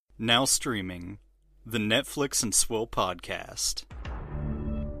Now streaming, the Netflix and Swill podcast.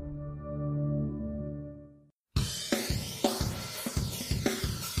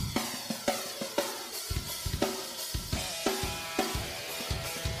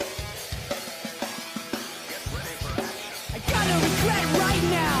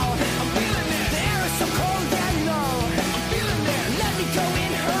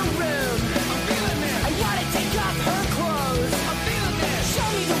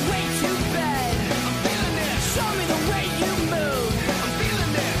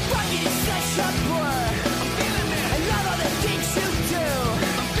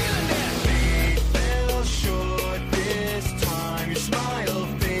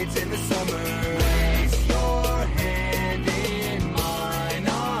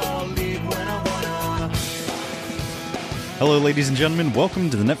 Hello, ladies and gentlemen. Welcome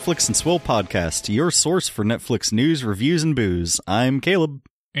to the Netflix and Swill podcast, your source for Netflix news, reviews, and booze. I'm Caleb.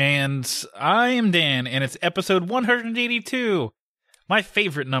 And I am Dan, and it's episode 182. My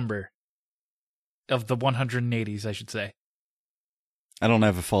favorite number of the 180s, I should say. I don't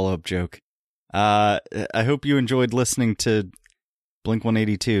have a follow-up joke. I hope you enjoyed listening to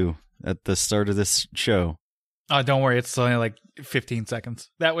Blink-182 at the start of this show. Oh, don't worry. It's only like 15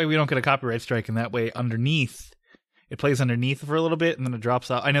 seconds. That way we don't get a copyright strike, and that way underneath... It plays underneath for a little bit, and then it drops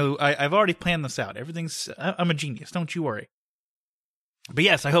out. I know, I've already planned this out. I'm a genius, don't you worry. But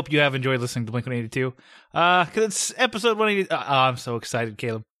yes, I hope you have enjoyed listening to Blink-182. Because it's episode 180. I'm so excited,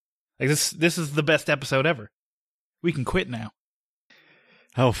 Caleb. Like this is the best episode ever. We can quit now.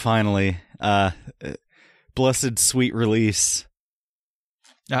 Oh, finally. Blessed sweet release.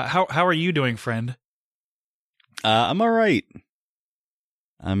 How are you doing, friend? I'm all right.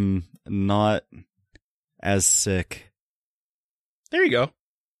 I'm not... as sick. There you go.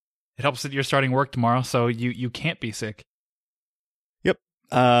 It helps that you're starting work tomorrow, so you can't be sick. Yep.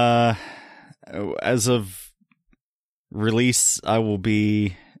 As of release, I will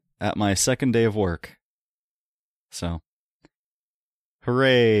be at my second day of work. So,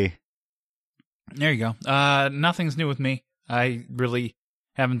 hooray. There you go. Nothing's new with me. I really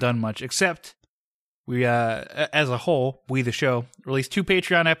haven't done much, except... We, as a whole, we the show, released 2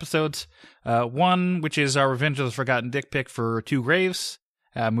 Patreon episodes. One, which is our Revenge of the Forgotten Dick Pic for Two Graves.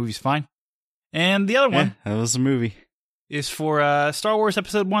 Movie's fine. And the other one... that was a movie. ...is for Star Wars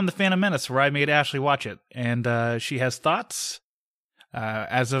Episode 1, The Phantom Menace, where I made Ashley watch it. And she has thoughts.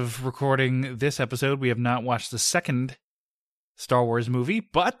 As of recording this episode, we have not watched the second Star Wars movie,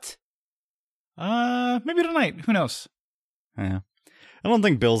 but... maybe tonight. Who knows? Yeah. I don't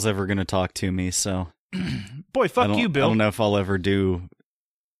think Bill's ever going to talk to me, so... Boy, fuck you, Bill. I don't know if I'll ever do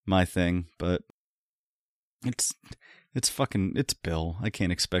my thing, but... It's Bill. I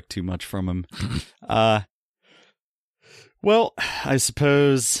can't expect too much from him. Well, I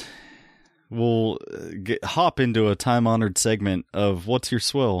suppose we'll hop into a time-honored segment of What's Your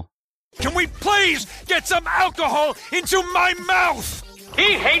Swill? Can we please get some alcohol into my mouth?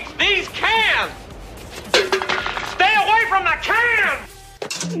 He hates these cans! Stay away from the can!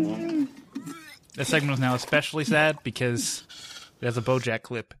 This segment is now especially sad because it has a BoJack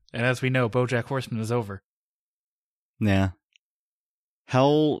clip. And as we know, BoJack Horseman is over. Yeah.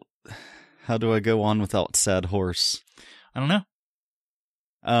 How do I go on without sad horse? I don't know.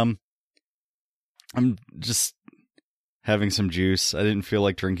 I'm just having some juice. I didn't feel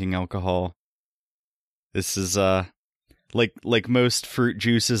like drinking alcohol. This is, like most fruit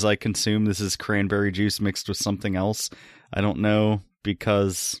juices I consume, this is cranberry juice mixed with something else. I don't know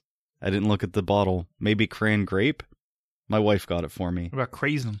because I didn't look at the bottle. Maybe cran grape? My wife got it for me. What about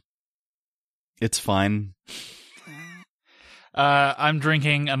Craisin? It's fine. I'm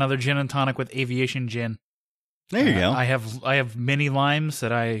drinking another gin and tonic with Aviation Gin. There you go. I have mini limes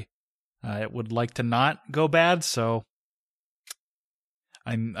that I would like to not go bad, so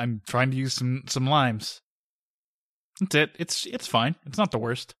I'm trying to use some limes. That's it. It's fine. It's not the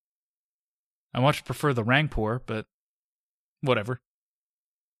worst. I much prefer the Rangpur, but whatever.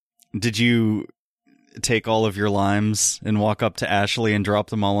 Did you take all of your limes and walk up to Ashley and drop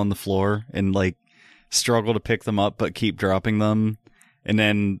them all on the floor and, like, struggle to pick them up but keep dropping them? And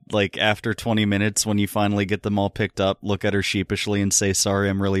then, like, after 20 minutes, when you finally get them all picked up, look at her sheepishly and say, sorry,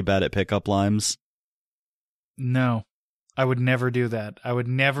 I'm really bad at pickup limes? No. I would never do that. I would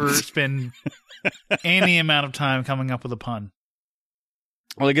never spend any amount of time coming up with a pun.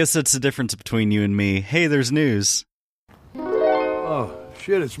 Well, I guess that's the difference between you and me. Hey, there's news. Oh,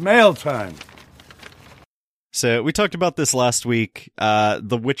 shit, it's mail time. So, we talked about this last week.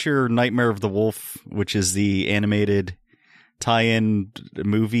 The Witcher Nightmare of the Wolf, which is the animated tie-in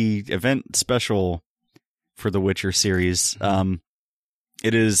movie event special for the Witcher series,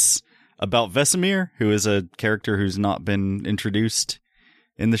 It is about Vesemir, who is a character who's not been introduced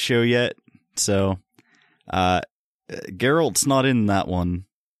in the show yet. So, Geralt's not in that one.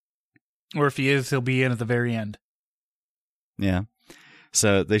 Or if he is, he'll be in at the very end. Yeah.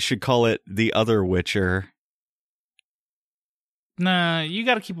 So they should call it The Other Witcher. Nah, you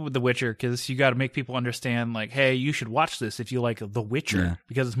got to keep it with The Witcher, because you got to make people understand, like, hey, you should watch this if you like The Witcher,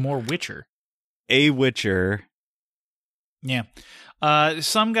 because it's more Witcher. A Witcher. Yeah.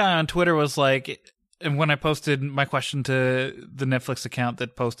 Some guy on Twitter was like, and when I posted my question to the Netflix account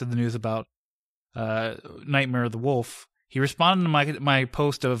that posted the news about Nightmare of the Wolf, he responded to my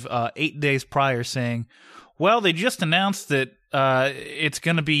post of 8 days prior saying, well, they just announced that it's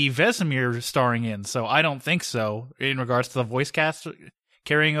going to be Vesemir starring in, so I don't think so, in regards to the voice cast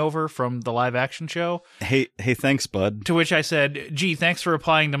carrying over from the live action show. Hey, thanks, bud. To which I said, gee, thanks for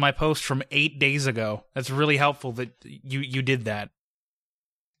replying to my post from 8 days ago. That's really helpful that you did that.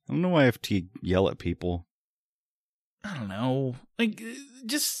 I don't know why I have to yell at people. I don't know. Like,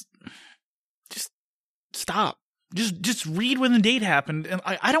 just stop. Just read when the date happened, and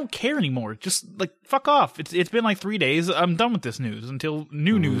I don't care anymore. Just, like, fuck off. It's been like 3 days. I'm done with this news until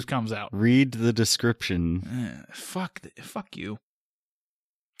new news comes out. Read the description. Fuck you.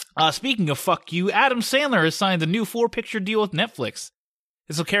 Speaking of fuck you, Adam Sandler has signed a new 4-picture deal with Netflix.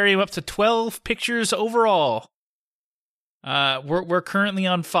 This will carry him up to 12 pictures overall. We're currently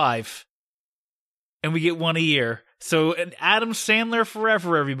on 5, and we get 1 a year. So, an Adam Sandler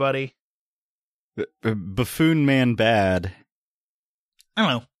forever, everybody. Buffoon Man bad. I don't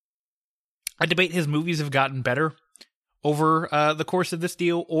know. I debate his movies have gotten better over the course of this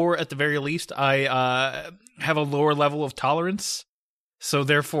deal, or at the very least, I have a lower level of tolerance. So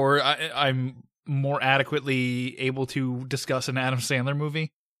therefore, I'm more adequately able to discuss an Adam Sandler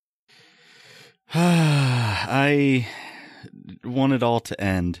movie. I want it all to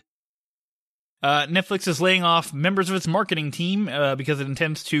end. Netflix is laying off members of its marketing team because it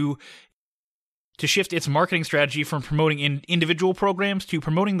intends to shift its marketing strategy from promoting individual programs to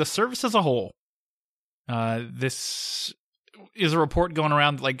promoting the service as a whole. This is a report going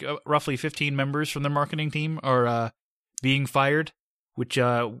around, like roughly 15 members from the marketing team are being fired, which,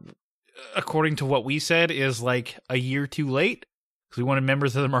 according to what we said, is like a year too late, because we wanted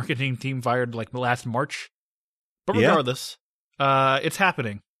members of the marketing team fired like last March. But regardless, it's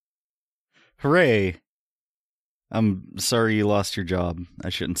happening. Hooray. I'm sorry you lost your job. I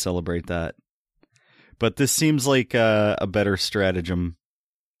shouldn't celebrate that. But this seems like a better stratagem.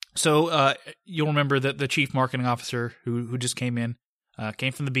 So you'll remember that the chief marketing officer who just came in,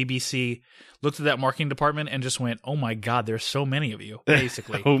 came from the BBC, looked at that marketing department and just went, oh my God, there's so many of you,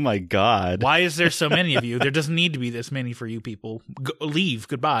 basically. Oh my God. Why is there so many of you? There doesn't need to be this many for you people. Leave,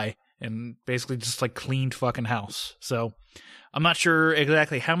 goodbye. And basically just like cleaned fucking house. So I'm not sure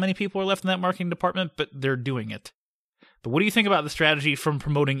exactly how many people are left in that marketing department, but they're doing it. But what do you think about the strategy from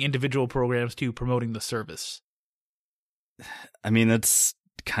promoting individual programs to promoting the service? I mean, that's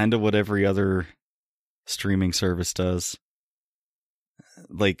kind of what every other streaming service does.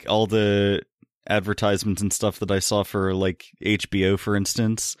 Like, all the advertisements and stuff that I saw for, like, HBO, for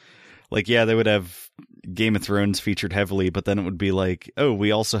instance. Like, yeah, they would have Game of Thrones featured heavily, but then it would be like, oh,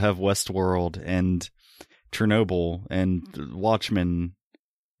 we also have Westworld and Chernobyl and Watchmen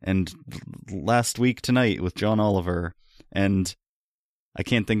and Last Week Tonight with John Oliver. And I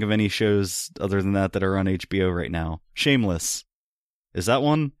can't think of any shows other than that are on HBO right now. Shameless. Is that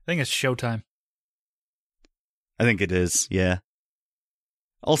one? I think it's Showtime. I think it is, yeah.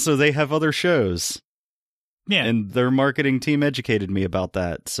 Also, they have other shows. Yeah. And their marketing team educated me about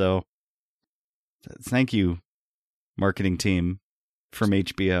that, so thank you, marketing team from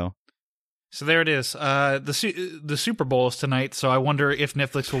HBO. So there it is. The Super Bowl is tonight, so I wonder if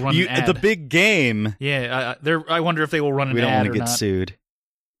Netflix will run an ad. The big game. Yeah, I wonder if they will run an ad or not. We don't want to get sued.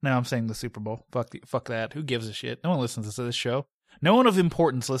 No, I'm saying the Super Bowl. Fuck that. Who gives a shit? No one listens to this show. No one of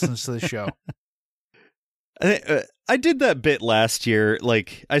importance listens to this show. I did that bit last year.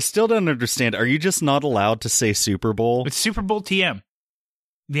 Like, I still don't understand. Are you just not allowed to say Super Bowl? It's Super Bowl TM.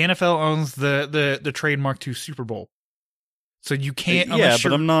 The NFL owns the trademark to Super Bowl. So you can't,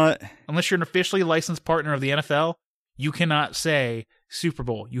 but I'm not. Unless you're an officially licensed partner of the NFL, you cannot say Super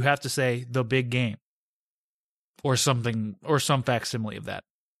Bowl. You have to say the big game, or something, or some facsimile of that.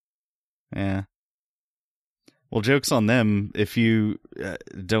 Yeah. Well, joke's on them. If you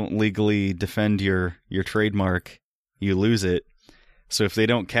don't legally defend your trademark, you lose it. So if they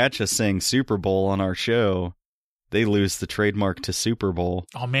don't catch us saying Super Bowl on our show, they lose the trademark to Super Bowl.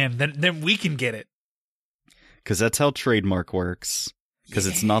 Oh man, then we can get it. Because that's how trademark works. Because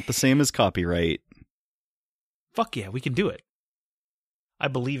it's not the same as copyright. Fuck yeah, we can do it. I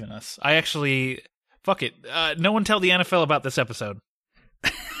believe in us. I actually, fuck it. No one tell the NFL about this episode.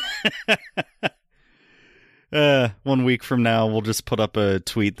 1 week from now, we'll just put up a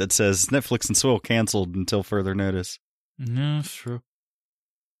tweet that says Netflix and Swill canceled until further notice. No, it's true.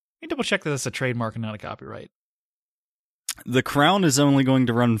 Let me double check that it's a trademark and not a copyright. The Crown is only going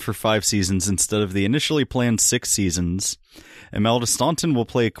to run for 5 seasons instead of the initially planned 6 seasons. Imelda Staunton will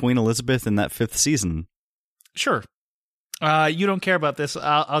play Queen Elizabeth in that 5th season. Sure. You don't care about this.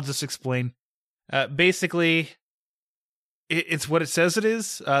 I'll just explain. Basically, it's what it says it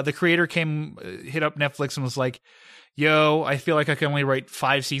is. The creator hit up Netflix and was like, yo, I feel like I can only write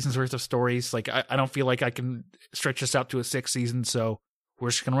 5 seasons worth of stories. Like, I don't feel like I can stretch this out to a 6th season, so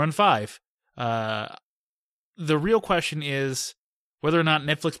we're just going to run 5. The real question is whether or not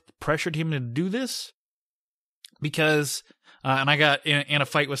Netflix pressured him to do this. Because, and I got in a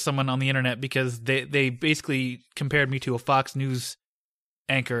fight with someone on the internet because they basically compared me to a Fox News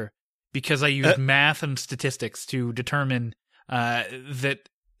anchor because I used math and statistics to determine that,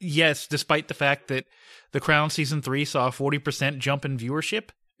 yes, despite the fact that The Crown Season 3 saw a 40% jump in viewership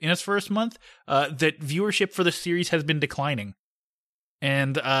in its first month, that viewership for the series has been declining.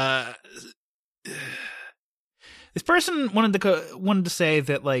 And this person wanted to say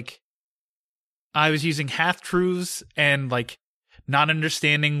that, like, I was using half truths and, like, not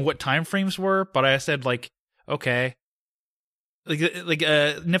understanding what time frames were, but I said, like, okay. Like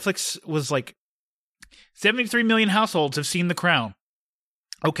Netflix was like 73 million households have seen The Crown.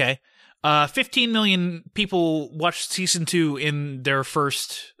 Okay. 15 million people watched season 2 in their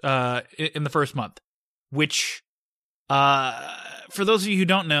first in the first month, which for those of you who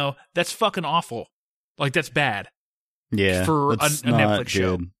don't know, that's fucking awful. Like, that's bad. Yeah. For a Netflix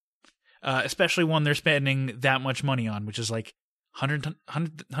show. Good. Especially one they're spending that much money on, which is like 100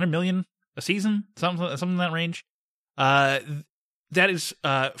 million a season, something in that range. That is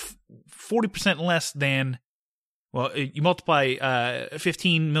 40% less than, well, you multiply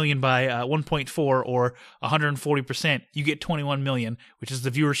 15 million by 1.4 or 140%, you get 21 million, which is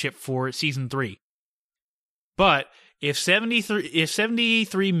the viewership for season 3. But if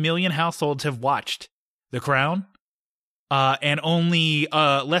 73 million households have watched The Crown, and only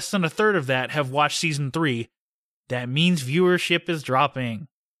less than a third of that have watched season 3, that means viewership is dropping,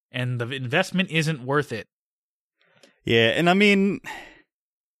 and the investment isn't worth it. Yeah, and I mean,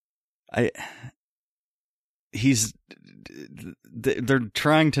 they're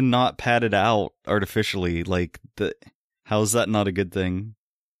trying to not pad it out artificially. Like, how is that not a good thing?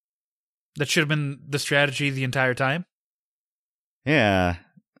 That should have been the strategy the entire time. Yeah,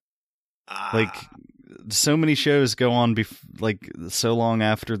 like, so many shows go on so long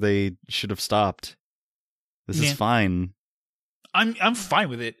after they should have stopped. This is fine. I'm fine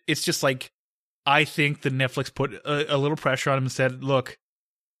with it. It's just like, I think that Netflix put a little pressure on him and said, look,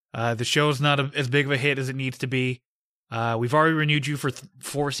 the show's not as big of a hit as it needs to be. We've already renewed you for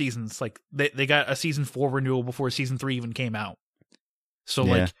 4 seasons. Like, they got a season 4 renewal before season 3 even came out. So,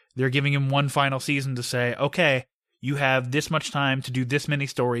 like, they're giving him one final season to say, okay, you have this much time to do this many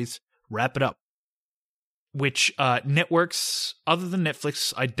stories, wrap it up. Which networks, other than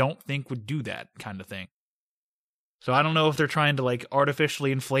Netflix, I don't think would do that kind of thing. So I don't know if they're trying to, like,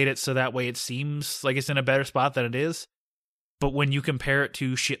 artificially inflate it so that way it seems like it's in a better spot than it is. But when you compare it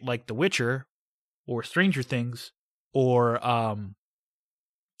to shit like The Witcher, or Stranger Things, or,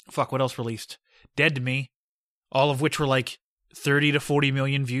 what else released? Dead to Me, all of which were, like, 30 to 40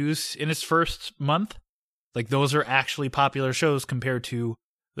 million views in its first month. Like, those are actually popular shows compared to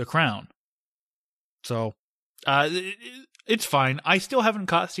The Crown. So, it's fine. I still haven't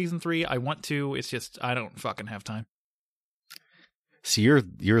caught season 3. I want to. It's just, I don't fucking have time. So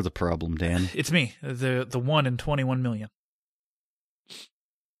you're the problem, Dan. It's me, the 1 in 21 million.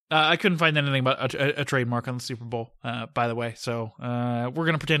 I couldn't find anything about a trademark on the Super Bowl, by the way. So we're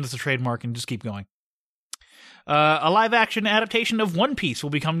going to pretend it's a trademark and just keep going. A live-action adaptation of One Piece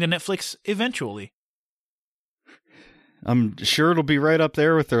will be coming to Netflix eventually. I'm sure it'll be right up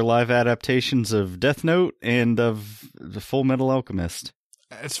there with their live adaptations of Death Note and of The Full Metal Alchemist.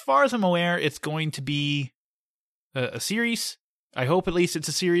 As far as I'm aware, it's going to be a series. I hope at least it's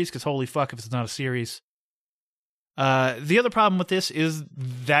a series, because holy fuck if it's not a series. The other problem with this is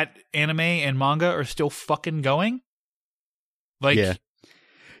that anime and manga are still fucking going. Like,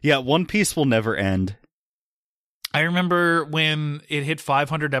 yeah, One Piece will never end. I remember when it hit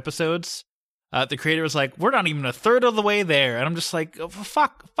 500 episodes, the creator was like, we're not even a third of the way there. And I'm just like, oh,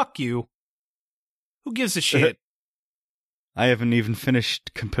 fuck you. Who gives a shit? I haven't even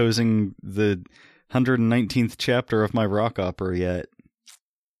finished composing the 119th chapter of my rock opera yet.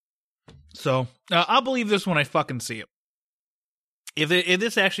 So, I'll believe this when I fucking see it. if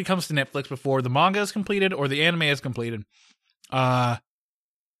this actually comes to Netflix before the manga is completed or the anime is completed,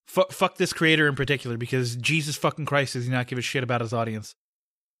 fuck this creator in particular, because Jesus fucking Christ does he not give a shit about his audience.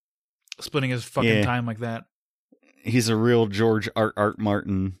 Splitting his fucking time like that. He's a real George R.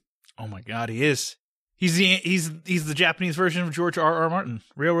 Martin. Oh my God, he is. He's the Japanese version of George R. Martin.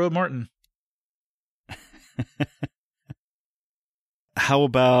 Railroad Martin. How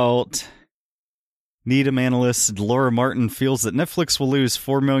about Needham analyst Laura Martin feels that Netflix will lose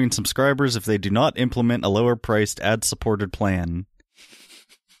 4 million subscribers if they do not implement a lower-priced ad-supported plan.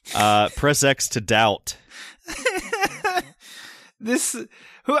 Press X to doubt.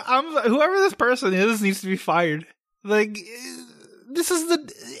 Whoever this person is needs to be fired. Like,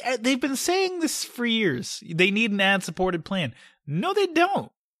 they've been saying this for years. They need an ad-supported plan. No, they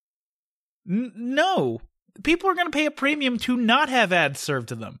don't. No. People are going to pay a premium to not have ads served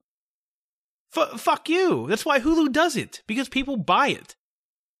to them. Fuck you. That's why Hulu does it. Because people buy it.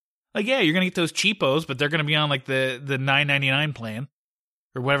 Like, yeah, you're going to get those cheapos, but they're going to be on, like, the $9.99 plan.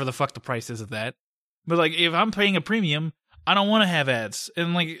 Or whatever the fuck the price is of that. But, like, if I'm paying a premium, I don't want to have ads.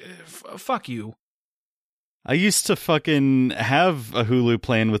 And, like, fuck you. I used to fucking have a Hulu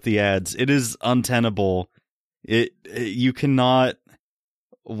plan with the ads. It is untenable. You cannot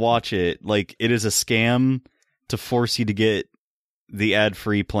watch it. Like, it is a scam to force you to get the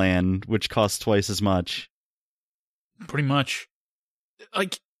ad-free plan, which costs twice as much. Pretty much.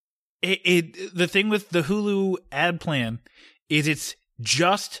 Like, the thing with the Hulu ad plan is it's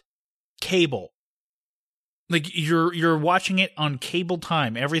just cable. Like, you're watching it on cable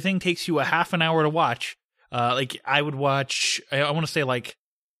time. Everything takes you a half an hour to watch. Like, I would watch, I want to say, like,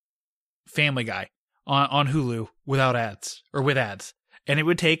 Family Guy on Hulu without ads, or with ads. And it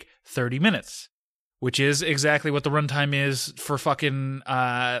would take 30 minutes, which is exactly what the runtime is for fucking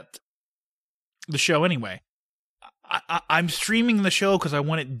the show anyway. I'm streaming the show because I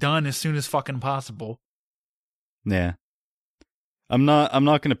want it done as soon as fucking possible. Yeah. I'm not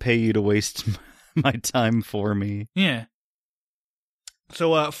going to pay you to waste my time for me. Yeah.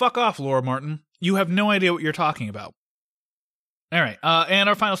 So, fuck off, Laura Martin. You have no idea what you're talking about. All right. And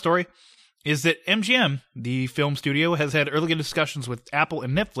our final story is that MGM, the film studio, has had early discussions with Apple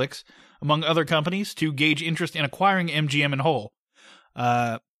and Netflix, among other companies, to gauge interest in acquiring MGM in whole.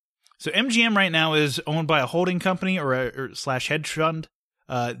 So MGM right now is owned by a holding company or slash hedge fund.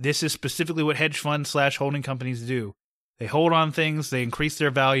 This is specifically what hedge fund slash holding companies do. They hold on things, they increase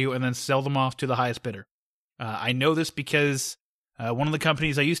their value, and then sell them off to the highest bidder. I know this because one of the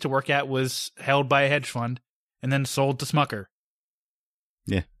companies I used to work at was held by a hedge fund and then sold to Smucker.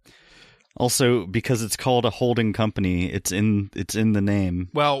 Yeah. Also, because it's called a holding company, it's in the name.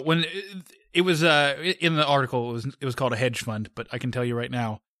 Well, when it was in the article, it was called a hedge fund, but I can tell you right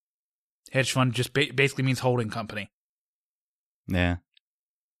now, hedge fund just basically means holding company. Yeah.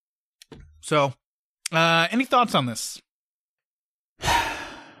 So, any thoughts on this?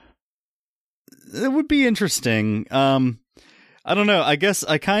 It would be interesting. I don't know. I guess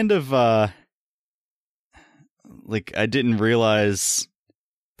I kind of I didn't realize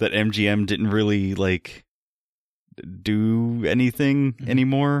that MGM didn't really like do anything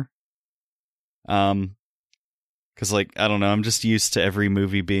anymore. 'Cause like, I don't know, I'm just used to every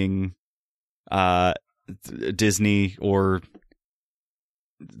movie being Disney or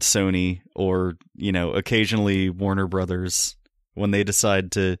Sony or, you know, occasionally Warner Brothers when they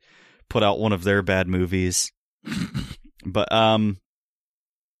decide to put out one of their bad movies. But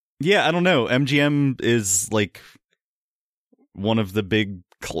yeah, I don't know. MGM is like one of the big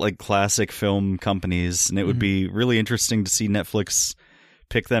like classic film companies, and it would be really interesting to see Netflix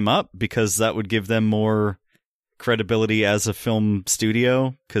pick them up, because that would give them more credibility as a film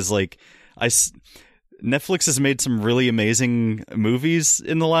studio. Because like Netflix has made some really amazing movies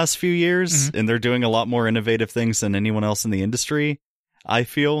in the last few years, and they're doing a lot more innovative things than anyone else in the industry, I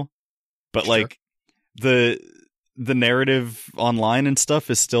feel. But like the narrative online and stuff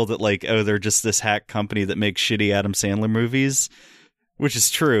is still that like, oh, they're just this hack company that makes shitty Adam Sandler movies, which is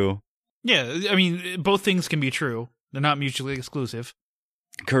true. Yeah, I mean, both things can be true. They're not mutually exclusive.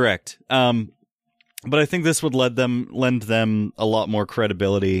 Correct. But I think this would lend them a lot more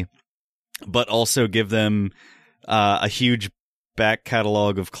credibility, but also give them a huge back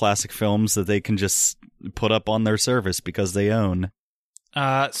catalog of classic films that they can just put up on their service because they own.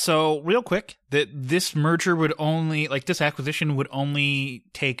 So real quick, this merger would only, like, this acquisition would only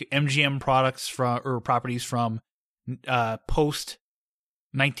take MGM products from, or properties from, post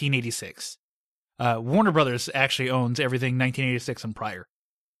 1986. Warner Brothers actually owns everything 1986 and prior.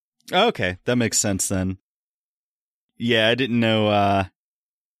 Okay, that makes sense then. Yeah, I didn't know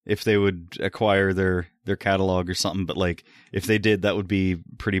if they would acquire their their catalog or something, but like if they did, that would be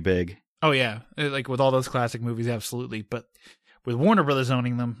pretty big. Oh yeah, like with all those classic movies, absolutely. But with Warner Brothers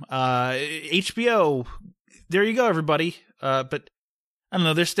owning them, HBO, there you go, everybody. But I don't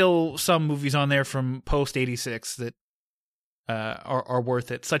know, there's still some movies on there from post '86 that are worth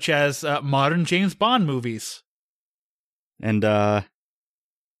it, such as modern James Bond movies. And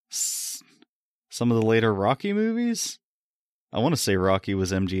some of the later Rocky movies. I want to say Rocky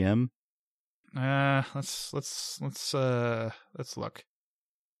was MGM. Let's look.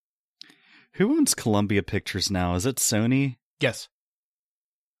 Who owns Columbia Pictures now? Is it Sony? Yes.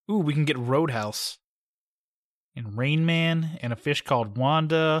 Ooh, we can get Roadhouse, and Rain Man, and A Fish Called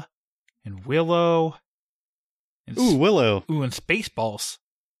Wanda, and Willow. And Ooh, Willow. Ooh, and Spaceballs.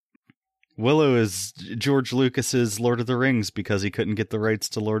 Willow is George Lucas's Lord of the Rings because he couldn't get the rights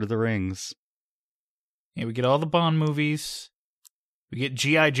to Lord of the Rings. Yeah, we get all the Bond movies. We get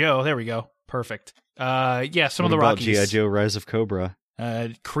G.I. Joe. There we go. Perfect. Yeah, some of the Rockies. G.I. Joe Rise of Cobra?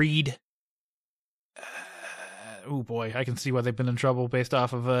 Creed. Oh boy, I can see why they've been in trouble based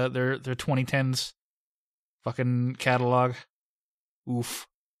off of their 2010s fucking catalog. Oof.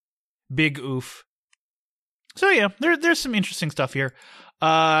 Big oof. So yeah, there's some interesting stuff here.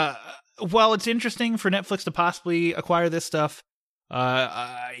 While it's interesting for Netflix to possibly acquire this stuff,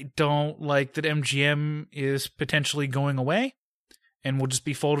 I don't like that MGM is potentially going away and will just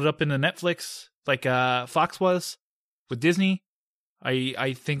be folded up into Netflix like Fox was with Disney.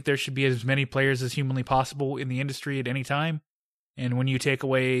 I think there should be as many players as humanly possible in the industry at any time. And when you take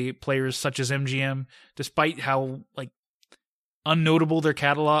away players such as MGM, despite how like unnotable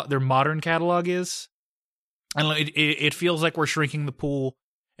their modern catalog is, I don't know, it feels like we're shrinking the pool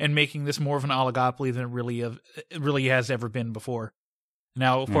and making this more of an oligopoly than it really has ever been before.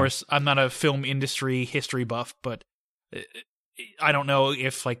 Now, of course, I'm not a film industry history buff, but I don't know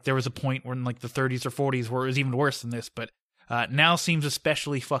if like there was a point where in like the 30s or 40s where it was even worse than this, but now seems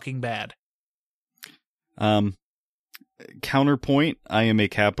especially fucking bad. Counterpoint, I am a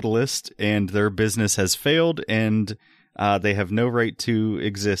capitalist, and their business has failed, and they have no right to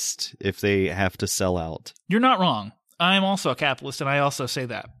exist if they have to sell out. You're not wrong. I'm also a capitalist, and I also say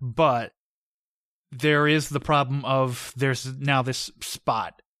that. But there is the problem of there's now this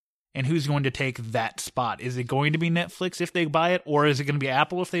spot, and who's going to take that spot? Is it going to be Netflix if they buy it, or is it going to be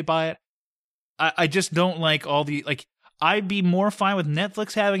Apple if they buy it? I just don't like all the... like. I'd be more fine with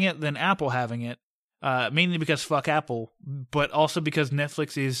Netflix having it than Apple having it, mainly because fuck Apple, but also because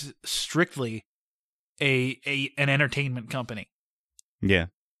Netflix is strictly an entertainment company. Yeah.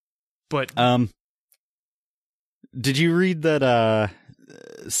 But did you read that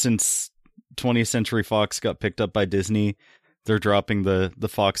since 20th Century Fox got picked up by Disney, they're dropping the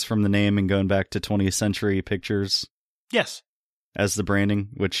Fox from the name and going back to 20th Century Pictures? Yes. As the branding,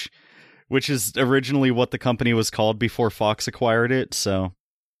 which is originally what the company was called before Fox acquired it, so...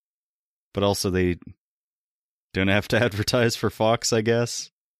 But also they don't have to advertise for Fox, I guess.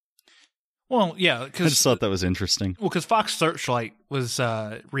 Well, yeah, because... I just thought that was interesting. Well, because Fox Searchlight was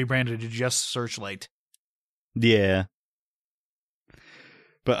rebranded to just Searchlight. Yeah.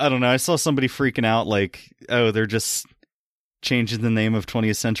 But I don't know, I saw somebody freaking out like, oh, they're just changing the name of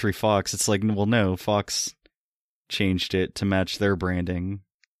 20th Century Fox. It's like, well, no, Fox changed it to match their branding.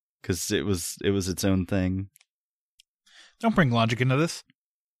 Because it was its own thing. Don't bring logic into this.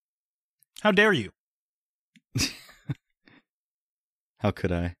 How dare you? How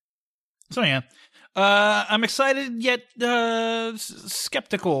could I? So yeah, I'm excited yet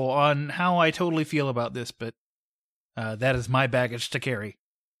skeptical on how I totally feel about this, but that is my baggage to carry.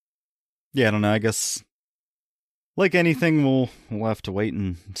 Yeah, I don't know. I guess, like anything, we'll have to wait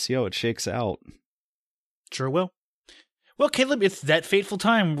and see how it shakes out. Sure will. Well, Caleb, it's that fateful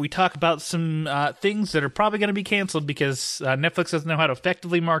time we talk about some things that are probably going to be canceled because Netflix doesn't know how to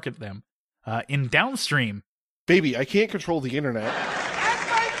effectively market them. In Downstream. Baby, I can't control the internet. That's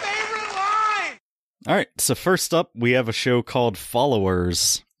my favorite line! All right, so first up, we have a show called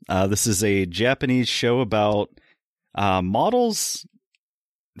Followers. This is a Japanese show about models,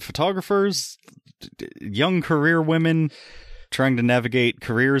 photographers, young career women trying to navigate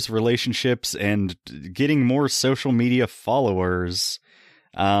careers, relationships, and getting more social media followers.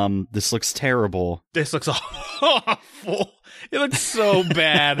 This looks terrible. This looks awful. It looks so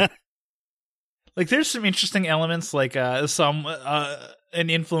bad. Like, there's some interesting elements, like an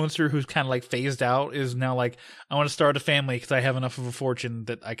influencer who's kind of like phased out is now like, I want to start a family because I have enough of a fortune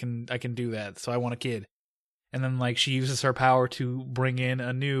that I can do that. So I want a kid. And then like she uses her power to bring in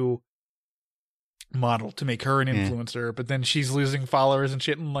a new model to make her an influencer, but then she's losing followers and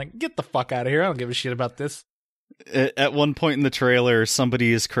shit, and like, get the fuck out of here. I don't give a shit about this. At one point in the trailer,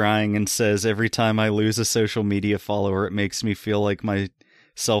 somebody is crying and says, "Every time I lose a social media follower, it makes me feel like my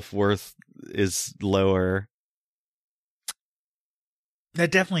self-worth is lower."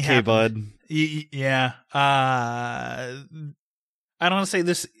 That definitely Hey, happened. bud. Yeah. I don't want to say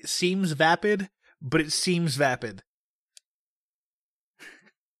this seems vapid, but it seems vapid.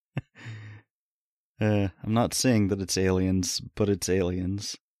 I'm not saying that it's aliens, but it's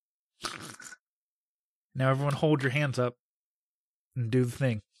aliens. Now everyone hold your hands up and do the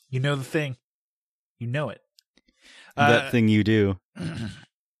thing. You know the thing. You know it. That thing you do.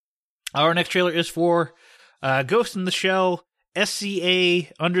 Our next trailer is for Ghost in the Shell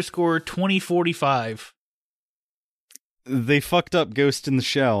SCA_2045. They fucked up Ghost in the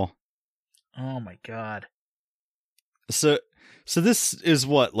Shell. Oh my god. So this is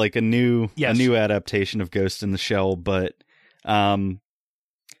what, like a new adaptation of Ghost in the Shell, but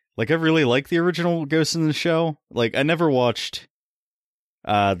like I really like the original Ghost in the Shell. Like I never watched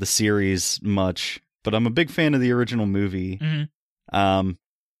the series much, but I'm a big fan of the original movie. Mm-hmm.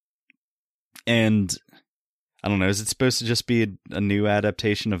 And I don't know, is it supposed to just be a new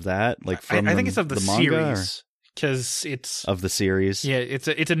adaptation of that? Like from I think it's of the manga, series. Because it's of the series. Yeah, it's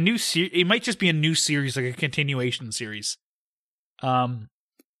a new series. It might just be a new series, like a continuation series. To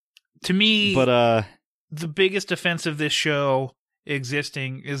me, But the biggest offense of this show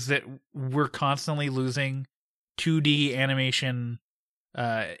existing is that we're constantly losing 2D animation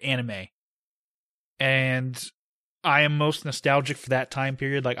anime. And I am most nostalgic for that time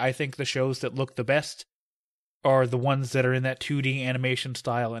period. Like, I think the shows that look the best are the ones that are in that 2D animation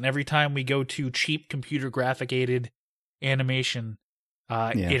style. And every time we go to cheap computer graphic-aided animation,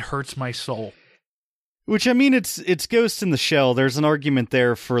 it hurts my soul. Which, I mean, it's Ghost in the Shell. There's an argument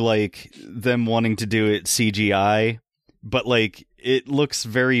there for, like, them wanting to do it CGI, but, like, it looks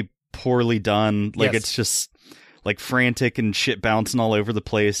very poorly done. Like, It's just, like, frantic and shit bouncing all over the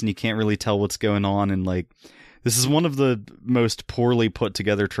place, and you can't really tell what's going on. And, like, this is one of the most poorly put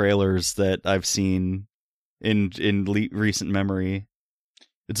together trailers that I've seen in recent memory.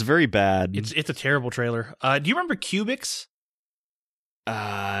 It's very bad. It's a terrible trailer. Do you remember Cubix?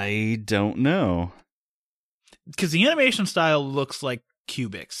 I don't know. Because the animation style looks like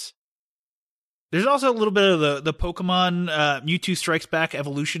Cubix. There's also a little bit of the Pokemon Mewtwo Strikes Back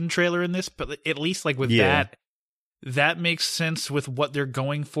Evolution trailer in this, but at least like with that makes sense with what they're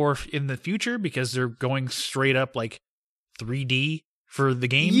going for in the future, because they're going straight up like 3D for the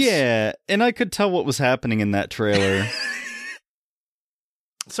games. Yeah, and I could tell what was happening in that trailer.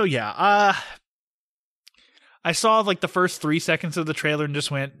 So yeah, I saw like the first 3 seconds of the trailer and just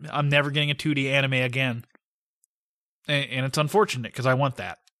went, I'm never getting a 2D anime again. And it's unfortunate because I want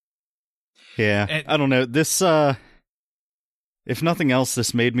that. Yeah, and, I don't know. This, if nothing else,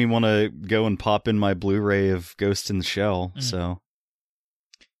 this made me want to go and pop in my Blu-ray of Ghost in the Shell, so...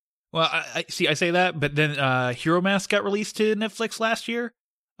 Well, I say that, but then Hero Mask got released to Netflix last year.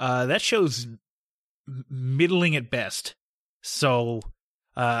 That show's middling at best. So,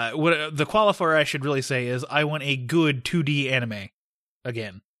 what the qualifier I should really say is I want a good 2D anime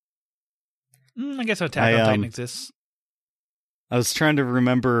again. I guess Attack on Titan exists. I was trying to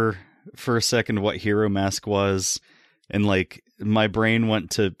remember for a second what Hero Mask was, and like my brain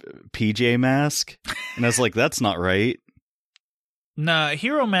went to PJ Mask, and I was like, that's not right. Nah,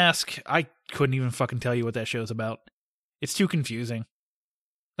 Hero Mask, I couldn't even fucking tell you what that show's about. It's too confusing.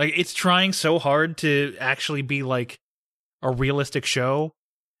 Like, it's trying so hard to actually be, like, a realistic show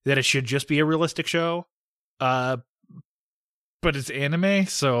that it should just be a realistic show. But it's anime,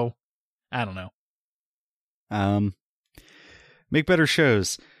 so I don't know. Make better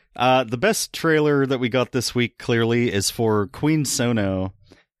shows. The best trailer that we got this week, clearly, is for Queen Sono,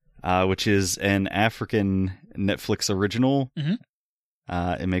 which is an African Netflix original. Mm-hmm.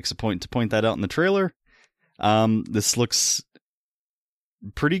 It makes a point to point that out in the trailer. This looks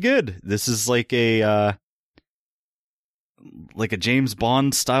pretty good. This is like a James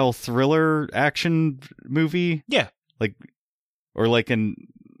Bond style thriller action movie. Yeah. Or like an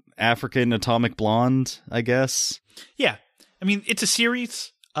African Atomic Blonde, I guess. Yeah. I mean, it's a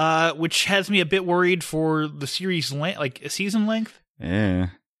series, which has me a bit worried for the series length, like season length. Yeah.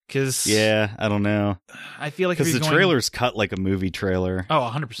 Yeah, I don't know. I feel like because the trailer's cut like a movie trailer. Oh,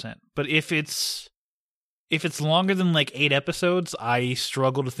 100%. But if it's longer than like 8 episodes, I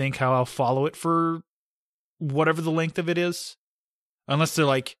struggle to think how I'll follow it for whatever the length of it is, unless they're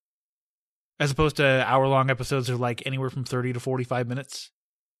like, as opposed to hour-long episodes, are like anywhere from 30 to 45 minutes.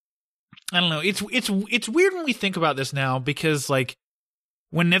 I don't know. It's weird when we think about this now, because like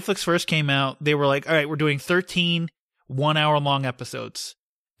when Netflix first came out, they were like, all right, we're doing 13 1-hour-long episodes.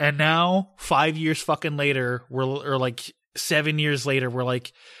 And now, 5 years fucking later, or like 7 years later, we're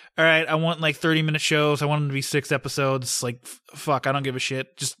like, all right, I want like 30-minute shows. I want them to be 6 episodes. Like, fuck, I don't give a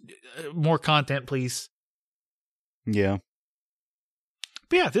shit. Just more content, please. Yeah.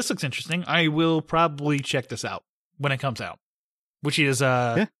 But yeah, this looks interesting. I will probably check this out when it comes out, which is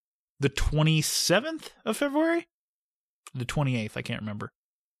the 27th of February? The 28th, I can't remember.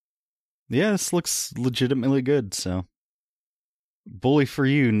 Yeah, this looks legitimately good, so. Bully for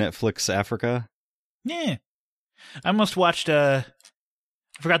you, Netflix Africa. Yeah. I almost watched, I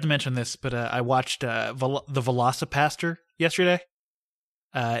forgot to mention this, but I watched The Velocipaster yesterday.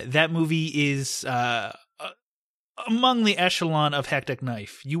 That movie is among the echelon of Hectic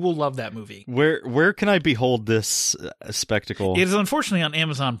Knife. You will love that movie. Where can I behold this spectacle? It is unfortunately on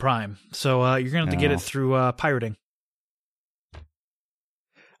Amazon Prime, so you're going to have to get it through pirating.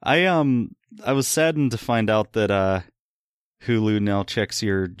 I was saddened to find out that Hulu now checks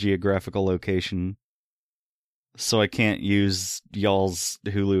your geographical location, so I can't use y'all's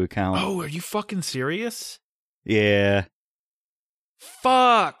Hulu account. Oh, are you fucking serious? Yeah.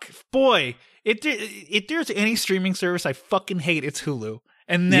 Fuck, boy! If there's any streaming service I fucking hate, it's Hulu,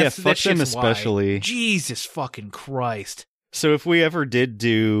 and that's fuck them especially. Why. Jesus fucking Christ! So if we ever did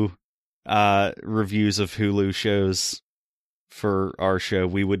do reviews of Hulu shows for our show,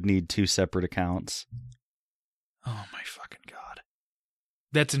 we would need 2 separate accounts. Oh my fucking god.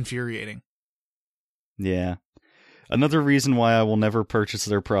 That's infuriating. Yeah. Another reason why I will never purchase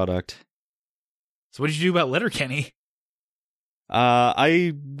their product. So what did you do about Letterkenny?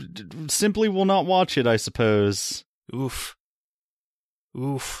 I simply will not watch it, I suppose. Oof.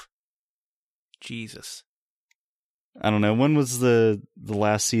 Jesus. I don't know. When was the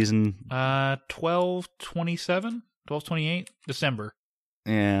last season? 12/27? 12/28? December.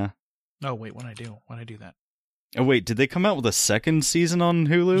 Yeah. Oh, wait, what'd I do? Why'd I do that? Oh, wait, did they come out with a second season on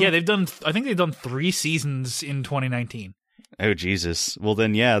Hulu? Yeah, I think they've done 3 seasons in 2019. Oh, Jesus. Well,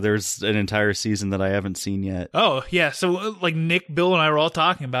 then, yeah, there's an entire season that I haven't seen yet. Oh, yeah, so, like, Nick, Bill, and I were all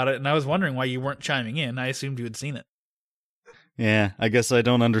talking about it, and I was wondering why you weren't chiming in. I assumed you had seen it. Yeah, I guess I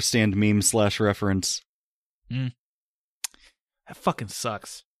don't understand meme/reference. That fucking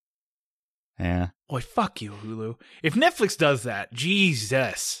sucks. Yeah. Boy, fuck you, Hulu. If Netflix does that,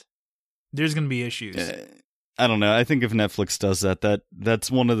 Jesus, there's going to be issues. I don't know. I think if Netflix does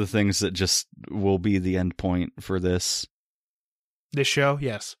that's one of the things that just will be the end point for this. This show,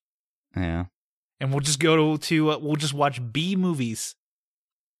 yes. Yeah. And we'll just go to we'll just watch B movies.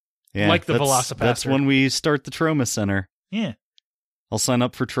 Yeah. Like the Velocipaster. That's when we start the Trauma Center. Yeah. I'll sign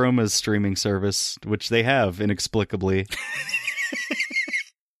up for Trauma's streaming service, which they have, inexplicably.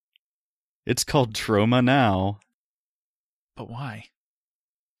 It's called Trauma now. But why?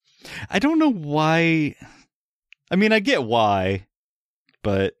 I don't know why. I mean, I get why,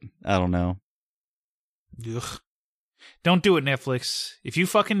 but I don't know. Ugh. Don't do it, Netflix. If you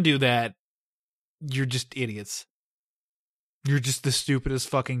fucking do that, you're just idiots. You're just the stupidest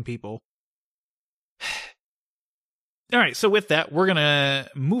fucking people. All right, so with that, we're going to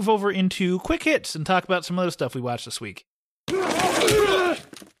move over into quick hits and talk about some other stuff we watched this week.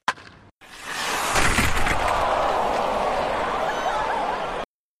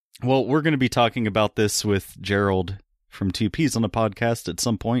 Well, we're going to be talking about this with Gerald from 2Ps on a podcast at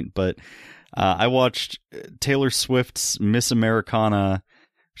some point, but I watched Taylor Swift's Miss Americana,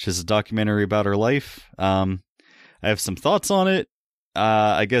 which is a documentary about her life. I have some thoughts on it.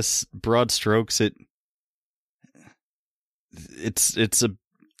 I guess broad strokes, it's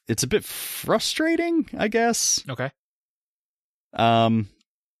a bit frustrating, I guess. Okay. 'Cause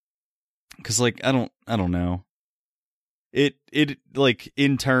like I don't know. It like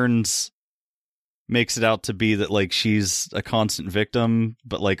in turns makes it out to be that like she's a constant victim,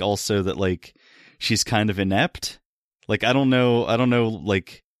 but like also that like she's kind of inept. Like I don't know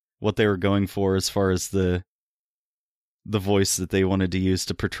like what they were going for as far as the voice that they wanted to use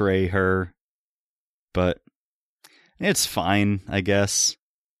to portray her, but it's fine, I guess.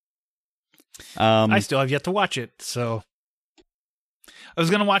 I still have yet to watch it, so I was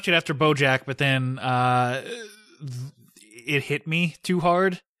gonna watch it after BoJack, but then it hit me too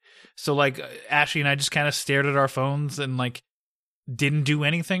hard. So like Ashley and I just kind of stared at our phones and like didn't do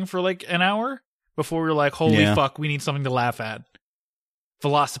anything for like an hour before we were like, holy fuck, we need something to laugh at.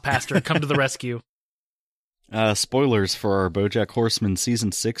 Velocipaster, come to the rescue. Spoilers for our BoJack Horseman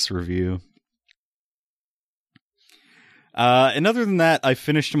season 6 review. And other than that, I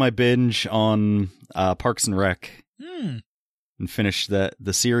finished my binge on Parks and Rec. And finished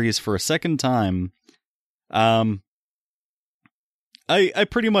the series for a second time. I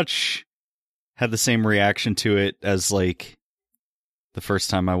pretty much had the same reaction to it as like the first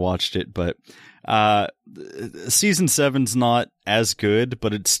time I watched it, but season 7's not as good,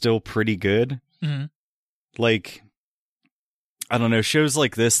 but it's still pretty good. Mm-hmm. Like, I don't know, shows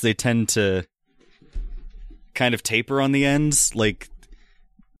like this, they tend to kind of taper on the ends, like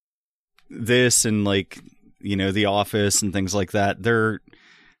this and like, you know, The Office and things like that. The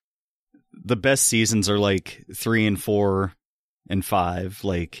best seasons are like 3 and 4 and 5,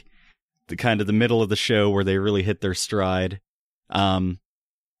 like the kind of the middle of the show where they really hit their stride.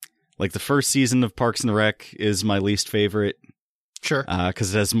 Like the first season of Parks and Rec is my least favorite. Sure.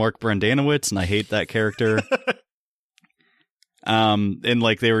 Because it has Mark Brendanawicz, and I hate that character. And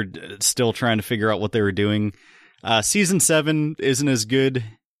like they were still trying to figure out what they were doing. Season 7 isn't as good,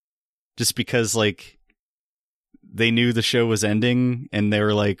 just because like they knew the show was ending, and they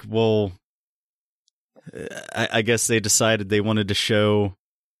were like, well, I guess they decided they wanted to show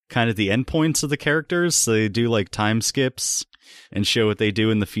kind of the endpoints of the characters, so they do like time skips and show what they do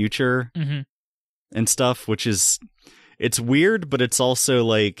in the future and stuff, which is, it's weird, but it's also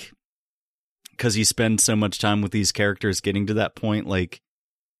like, because you spend so much time with these characters getting to that point, like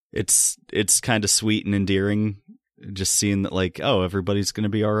it's kind of sweet and endearing just seeing that, like, oh, everybody's going to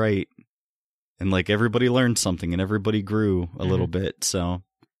be all right. And like everybody learned something and everybody grew a little bit. So,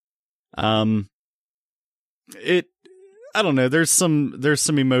 I don't know. There's some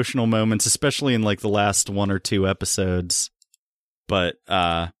emotional moments, especially in like the last 1 or 2 episodes. But,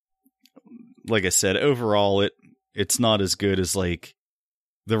 like I said, overall, it's not as good as like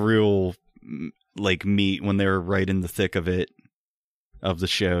the real like meat when they're right in the thick of it, of the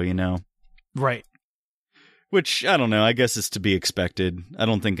show, you know? Right. Which, I don't know, I guess is to be expected. I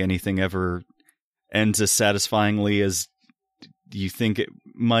don't think anything ever ends as satisfyingly as you think it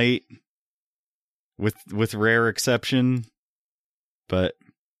might, with rare exception. But,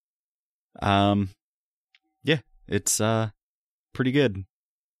 yeah, it's, pretty good.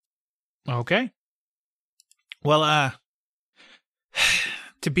 Okay. Well,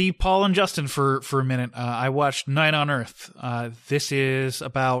 to be Paul and Justin for a minute, I watched Night on Earth. This is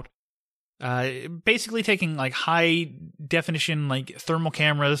about basically taking like high definition like thermal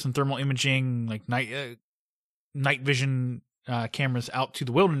cameras and thermal imaging, like night vision cameras out to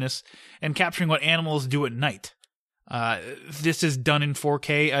the wilderness and capturing what animals do at night. This is done in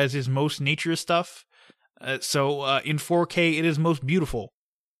 4K, as is most nature stuff. So in 4K, it is most beautiful,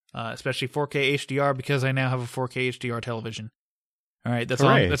 especially 4K HDR, because I now have a 4K HDR television. All right, that's all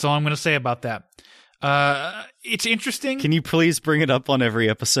I'm going to say about that. It's interesting. Can you please bring it up on every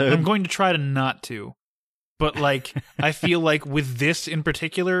episode? I'm going to try to not to. But like, I feel like with this in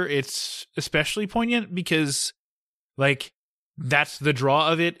particular, it's especially poignant because like that's the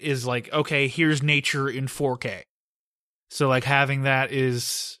draw of it, is like, okay, here's nature in 4K. So like having that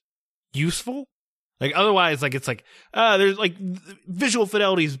is useful. Like otherwise, like it's like, there's like visual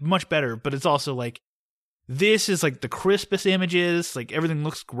fidelity is much better, but it's also like, this is like the crispest images, like everything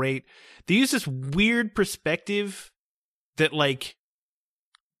looks great. They use this weird perspective that like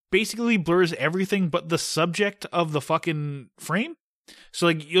basically blurs everything but the subject of the fucking frame. So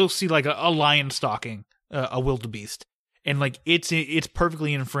like you'll see like a lion stalking a wildebeest, and like it's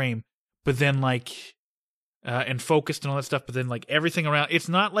perfectly in frame, but then like and focused and all that stuff, but then like everything around, it's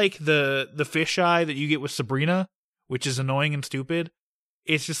not like the fisheye that you get with Sabrina, which is annoying and stupid.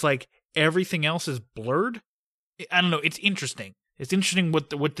 It's just like everything else is blurred. I don't know. It's interesting. It's interesting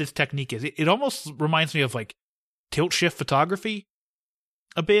what this technique is. It almost reminds me of like tilt shift photography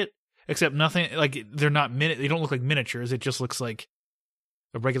a bit, except nothing like they're not they don't look like miniatures. It just looks like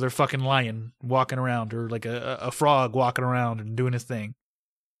a regular fucking lion walking around, or like a frog walking around and doing his thing.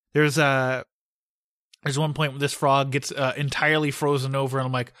 There's one point where this frog gets entirely frozen over, and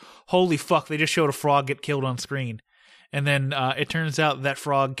I'm like, holy fuck, they just showed a frog get killed on screen. And then it turns out that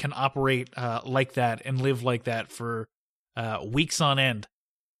frog can operate like that and live like that for weeks on end.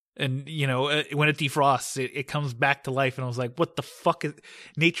 And, you know, when it defrosts, it comes back to life. And I was like, what the fuck is...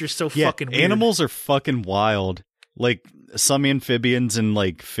 Nature's so fucking weird. Animals are fucking wild. Like, some amphibians and,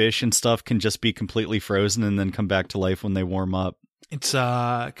 like, fish and stuff can just be completely frozen and then come back to life when they warm up. It's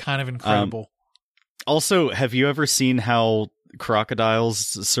kind of incredible. Also, have you ever seen how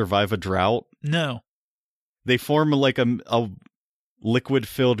crocodiles survive a drought? No. They form like a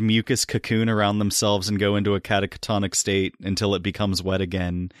liquid-filled mucus cocoon around themselves and go into a catatonic state until it becomes wet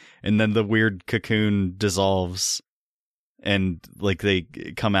again, and then the weird cocoon dissolves, and like they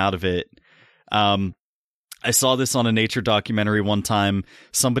come out of it. I saw this on a nature documentary one time.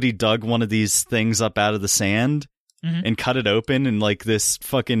 Somebody dug one of these things up out of the sand and cut it open, and like this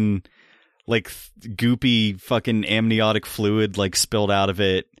fucking like goopy fucking amniotic fluid like spilled out of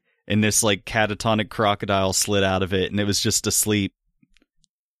it. And this like catatonic crocodile slid out of it, and it was just asleep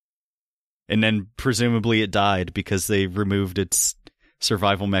And then presumably it died because they removed its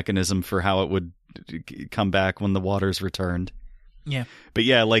survival mechanism for how it would come back when the waters returned. Yeah. But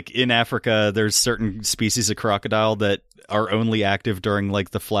yeah, like in Africa, there's certain species of crocodile that are only active during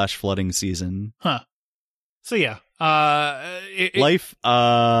like the flash flooding season. Huh. So yeah. Life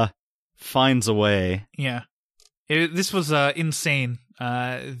finds a way. Yeah. This was insane.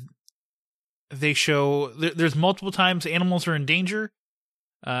 They show there's multiple times animals are in danger.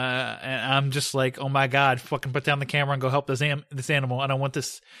 And I'm just like, oh my god, fucking put down the camera and go help this animal. I don't want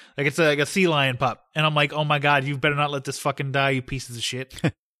this. Like it's like a sea lion pup, and I'm like, oh my god, you better not let this fucking die, you pieces of shit.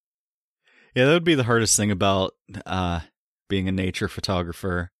 Yeah, that would be the hardest thing about being a nature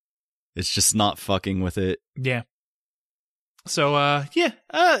photographer. It's just not fucking with it. Yeah. So yeah,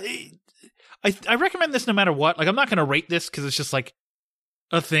 I recommend this no matter what. Like I'm not gonna rate this because it's just like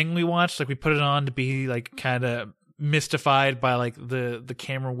a thing we watched. Like we put it on to be like kind of mystified by like the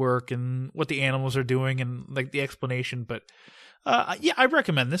camera work and what the animals are doing and like the explanation, but yeah, I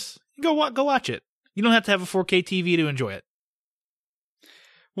recommend this. Go watch it. You don't have to have a 4K TV to enjoy it.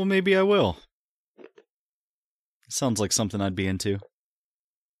 Well, maybe I will. Sounds like something I'd be into.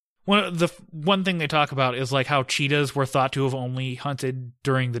 One thing they talk about is like how cheetahs were thought to have only hunted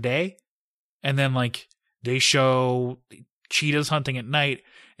during the day, and then like they show cheetahs hunting at night.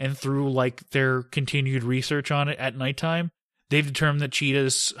 And through like their continued research on it at nighttime, they've determined that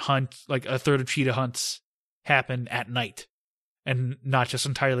cheetahs hunt, like a third of cheetah hunts happen at night and not just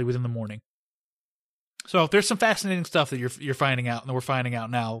entirely within the morning. So there's some fascinating stuff that you're finding out, and that we're finding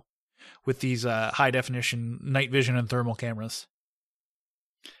out now with these high definition night vision and thermal cameras.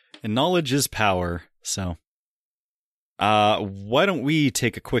 And knowledge is power. So why don't we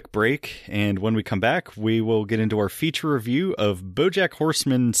take a quick break, and when we come back, we will get into our feature review of BoJack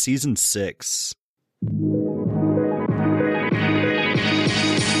Horseman Season 6.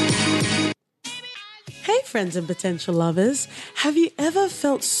 Hey friends and potential lovers, have you ever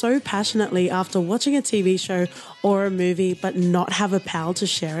felt so passionately after watching a TV show or a movie but not have a pal to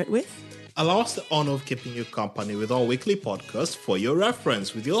share it with? Allow us the honor of keeping you company with our weekly podcast For Your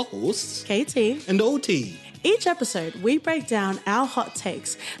Reference with your hosts, KT and OT. Each episode, we break down our hot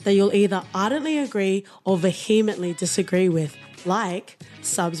takes that you'll either ardently agree or vehemently disagree with, like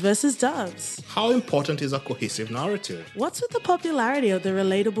subs versus dubs. How important is a cohesive narrative? What's with the popularity of the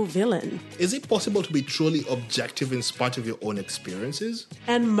relatable villain? Is it possible to be truly objective in spite of your own experiences?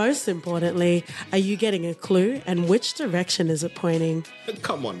 And most importantly, are you getting a clue, and which direction is it pointing?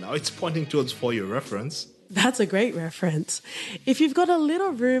 Come on now, it's pointing towards For Your Reference. That's a great reference. If you've got a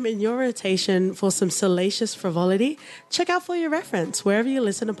little room in your rotation for some salacious frivolity, check out For Your Reference wherever you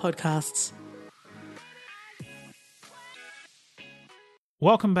listen to podcasts.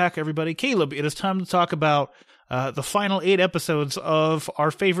 Welcome back, everybody. Caleb, it is time to talk about the final 8 episodes of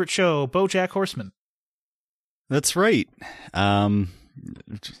our favorite show, BoJack Horseman. That's right.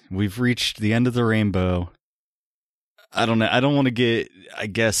 We've reached the end of the rainbow. I don't know. I don't want to get, I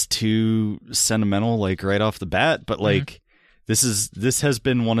guess, too sentimental, like right off the bat, but like this has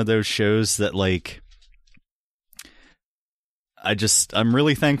been one of those shows that like I'm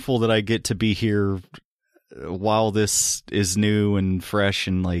really thankful that I get to be here while this is new and fresh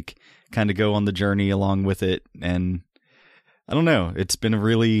and like kind of go on the journey along with it. And I don't know, it's been a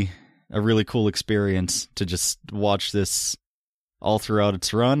really cool experience to just watch this all throughout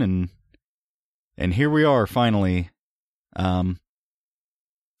its run, and here we are finally.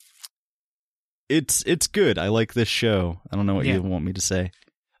 It's good. I like this show. I don't know what you want me to say.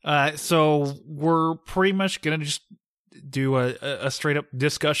 So we're pretty much gonna just do a straight up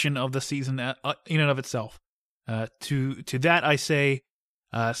discussion of the season in and of itself. To that I say,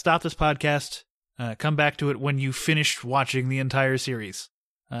 stop this podcast. Come back to it when you finished watching the entire series.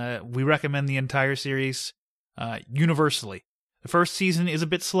 We recommend the entire series universally. The first season is a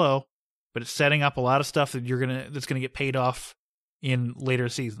bit slow, but it's setting up a lot of stuff that that's gonna get paid off in later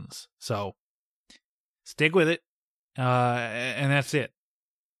seasons. So stick with it, and that's it.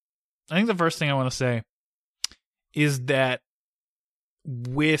 I think the first thing I want to say is that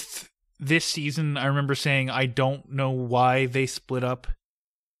with this season, I remember saying I don't know why they split up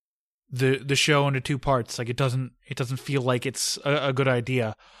the show into 2 parts. Like it doesn't feel like it's a good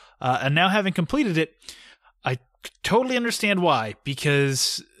idea. And now having completed it, I totally understand why,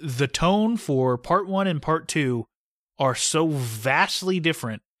 because the tone for part 1 and part 2 are so vastly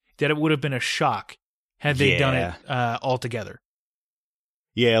different that it would have been a shock had they done it all together.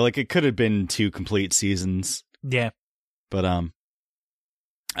 Yeah, like it could have been 2 complete seasons. Yeah. But I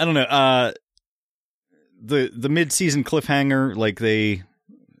don't know. The mid-season cliffhanger, like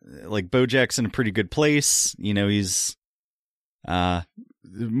BoJack's in a pretty good place. You know, he's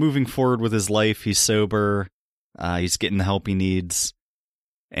moving forward with his life. He's sober. He's getting the help he needs.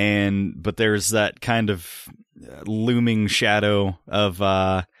 But there's that kind of looming shadow of,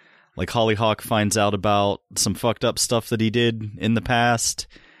 like Hollyhock finds out about some fucked up stuff that he did in the past.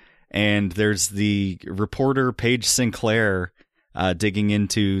 And there's the reporter, Paige Sinclair, digging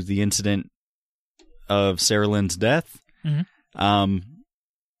into the incident of Sarah Lynn's death. Mm-hmm.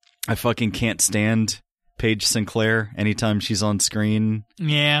 I fucking can't stand Paige Sinclair anytime she's on screen.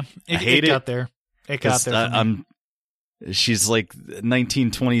 Yeah, I hate it got there. It got there. She's like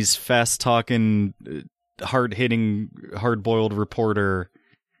 1920s fast-talking, hard-hitting, hard-boiled reporter,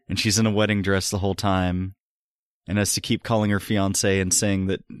 and she's in a wedding dress the whole time, and has to keep calling her fiance and saying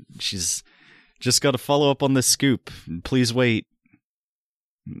that she's just got to follow up on this scoop. Please wait.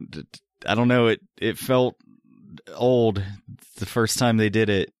 I don't know. It felt old the first time they did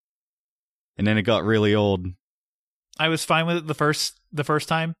it, and then it got really old. I was fine with it the first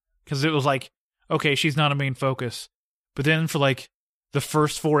time because it was like, okay, she's not a main focus. But then for like the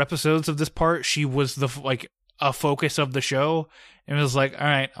first 4 episodes of this part, she was a focus of the show, and it was like, all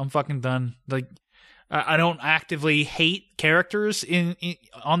right, I'm fucking done. Like, I don't actively hate characters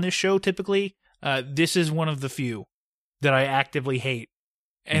on this show typically. This is one of the few that I actively hate,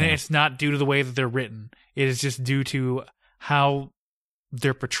 and it's not due to the way that they're written. It is just due to how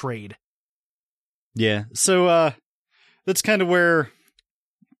they're portrayed. Yeah, so that's kind of where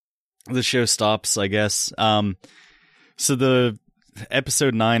the show stops, I guess. So the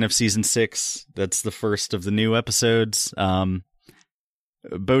episode 9 of season 6, that's the first of the new episodes.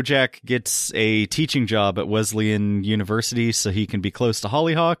 Bojack gets a teaching job at Wesleyan University so he can be close to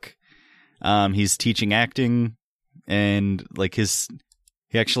Hollyhock. He's teaching acting, and like he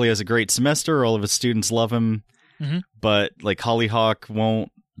actually has a great semester. All of his students love him, but like Hollyhock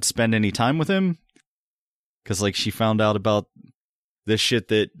won't spend any time with him because like she found out about this shit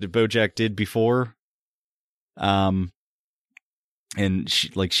that Bojack did before. And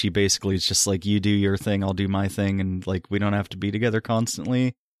she basically is just like, you do your thing, I'll do my thing, and like we don't have to be together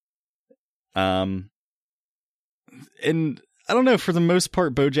constantly. And I don't know, for the most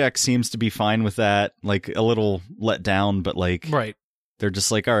part, Bojack seems to be fine with that, like a little let down, but like right. They're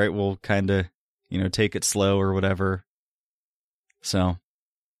just like, all right, we'll kind of, take it slow or whatever. So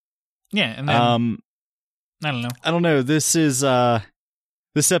yeah, and then I don't know. This is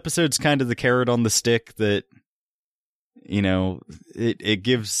this episode's kind of the carrot on the stick that, it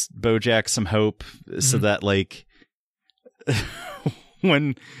gives Bojack some hope so that like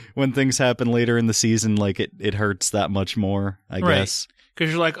when things happen later in the season, like it hurts that much more, I guess.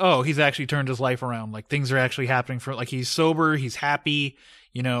 Because you're like, oh, he's actually turned his life around. Like things are actually happening for, like, he's sober, he's happy,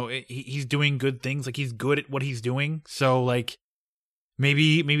 he's doing good things. Like he's good at what he's doing. So like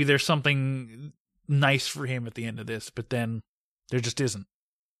maybe there's something nice for him at the end of this, but then there just isn't.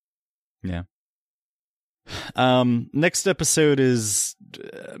 Yeah. Next episode is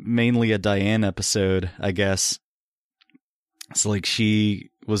mainly a Diane episode, I guess. So like she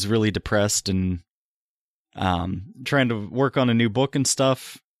was really depressed and trying to work on a new book and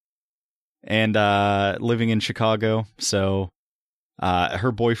stuff, and living in Chicago. So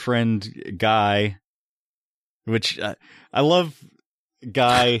her boyfriend Guy, which I love,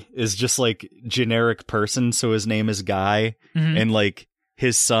 Guy is just like generic person, so his name is Guy, and like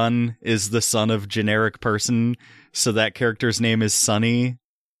his son is the son of generic person, so that character's name is Sunny,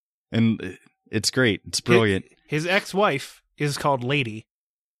 and it's great. It's brilliant. His ex-wife is called Lady.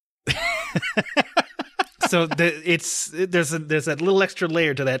 So there's that little extra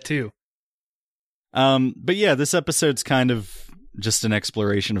layer to that too. But yeah, this episode's kind of just an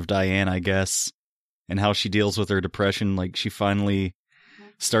exploration of Diane, I guess, and how she deals with her depression. Like she finally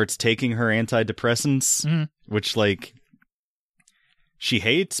starts taking her antidepressants, which like she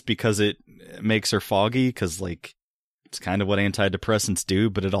hates because it makes her foggy, because like it's kind of what antidepressants do,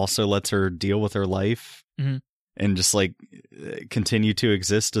 but it also lets her deal with her life and just like continue to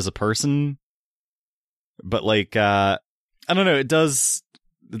exist as a person. But like I don't know, it does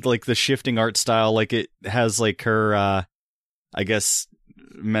like the shifting art style, like it has like her I guess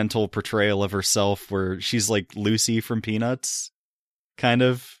mental portrayal of herself where she's like Lucy from Peanuts kind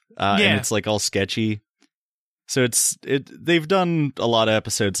of, and it's like all sketchy. So they've done a lot of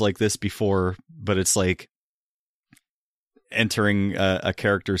episodes like this before, but it's like entering a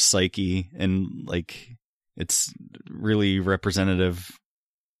character's psyche, and like it's really representative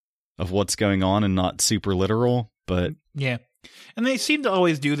of what's going on and not super literal. But yeah, and they seem to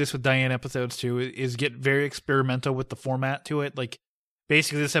always do this with Diane episodes too, is get very experimental with the format to it. Like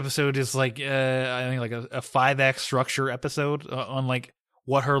basically this episode is like I think like a 5X structure episode on like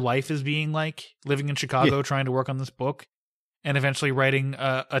what her life is being like living in Chicago, trying to work on this book. and eventually writing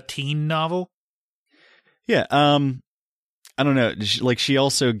a teen novel. Yeah, I don't know. She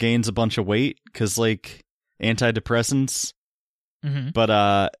also gains a bunch of weight because, like, antidepressants. Mm-hmm.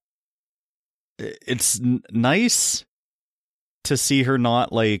 But it's nice to see her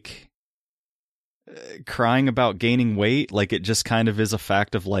not, like, crying about gaining weight. Like, it just kind of is a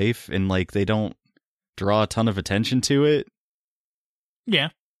fact of life, and, like, they don't draw a ton of attention to it. Yeah.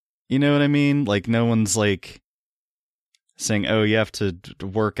 You know what I mean? Like, no one's, like, saying, oh, you have to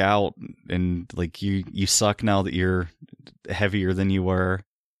work out, and, like, you suck now that you're heavier than you were.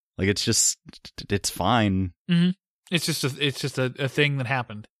 Like, it's fine. Mm-hmm. It's just a thing that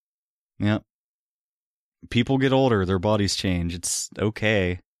happened. Yeah. People get older, their bodies change. It's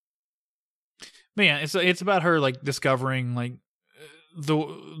okay. But yeah, it's about her, like, discovering, like,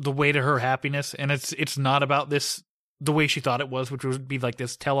 the way to her happiness, and it's not about this the way she thought it was, which would be like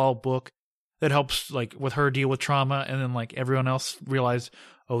this tell-all book that helps, like, with her deal with trauma, and then, like, everyone else realize,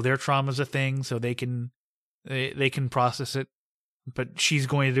 oh, their trauma's a thing, so they can process it. But she's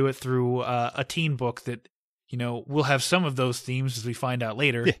going to do it through a teen book that, you know, will have some of those themes, as we find out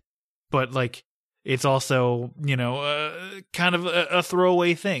later. Yeah. But, like, it's also, you know, kind of a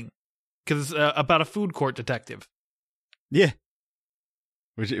throwaway thing, because about a food court detective. Yeah.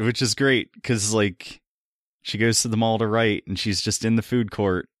 Which is great, because, like, she goes to the mall to write, and she's just in the food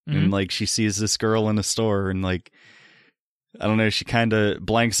court, and, like, she sees this girl in a store, and, like, I don't know, she kind of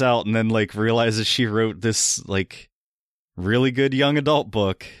blanks out, and then, like, realizes she wrote this, like, really good young adult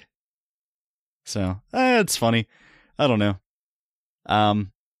book. So, it's funny. I don't know.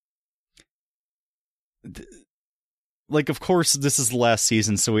 Like, of course, this is the last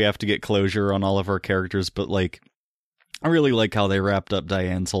season, so we have to get closure on all of our characters, but, like, I really like how they wrapped up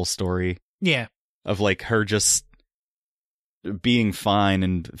Diane's whole story. Yeah. Of, like, her just being fine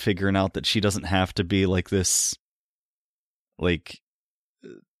and figuring out that she doesn't have to be, like, this, like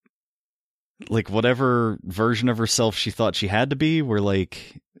whatever version of herself she thought she had to be, where,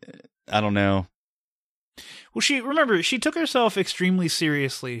 like, I don't know. Well, she took herself extremely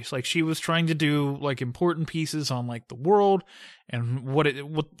seriously. Like, she was trying to do, like, important pieces on, like, the world and what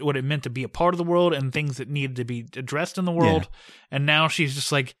it meant to be a part of the world and things that needed to be addressed in the world. Yeah. And now she's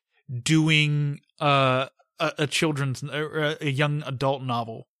just, like, doing a children's a young adult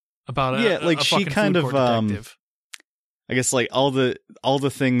novel about a she kind of detective. I guess, like, all the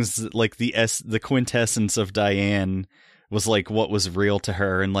things that, like, the quintessence of Diane was, like, what was real to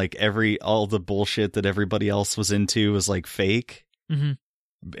her, and, like, all the bullshit that everybody else was into was, like, fake. Mm-hmm.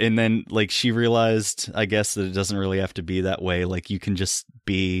 And then, like, she realized, I guess, that it doesn't really have to be that way. Like, you can just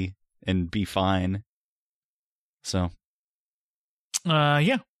be and be fine. So,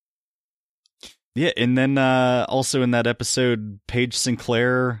 yeah. Yeah, and then also in that episode, Paige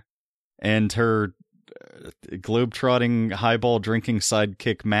Sinclair and her globetrotting highball drinking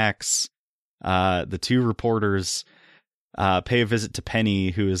sidekick Max, the two reporters, pay a visit to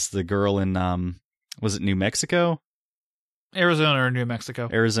Penny, who is the girl in was it New Mexico? Arizona or New Mexico?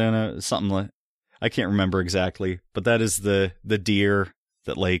 Arizona, something like, I can't remember exactly, but that is the deer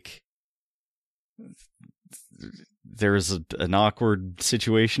that, like, there is an awkward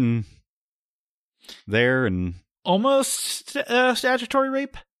situation there, and almost statutory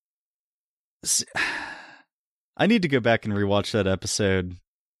rape. I need to go back and rewatch that episode.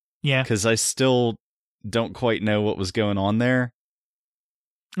 Yeah, because I still don't quite know what was going on there.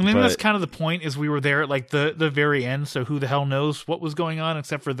 I mean, that's kind of the point, is we were there at, like, the very end, so who the hell knows what was going on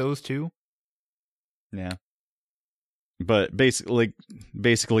except for those two. Yeah. But basically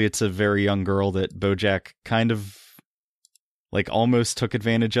it's a very young girl that BoJack kind of, like, almost took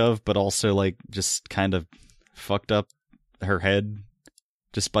advantage of, but also, like, just kind of fucked up her head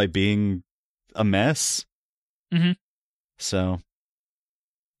just by being a mess. Mm-hmm. So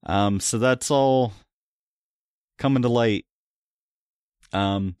that's all coming to light.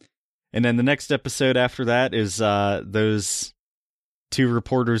 And then the next episode after that is those two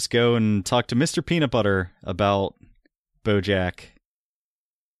reporters go and talk to Mr. Peanut Butter about BoJack.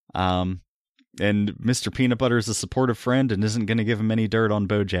 And Mr. Peanut Butter is a supportive friend and isn't going to give him any dirt on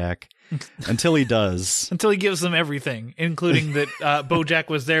BoJack until he does. Until he gives them everything, including that BoJack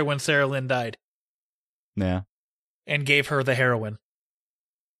was there when Sarah Lynn died. Yeah. And gave her the heroin.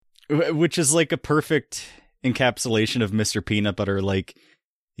 Which is, like, a perfect encapsulation of Mr. Peanut Butter. Like,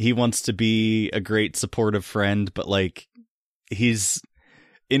 he wants to be a great supportive friend, but, like, he's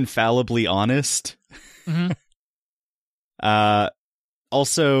infallibly honest. Mm-hmm.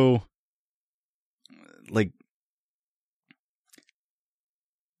 Also, like,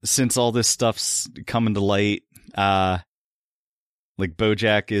 since all this stuff's coming to light, like,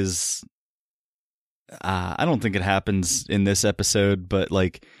 BoJack is I don't think it happens in this episode, but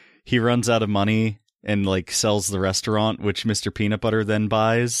like he runs out of money and like sells the restaurant, which Mr. Peanut Butter then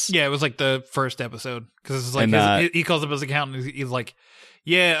buys. Yeah, it was like the first episode because it's like And, he calls up his accountant. He's like,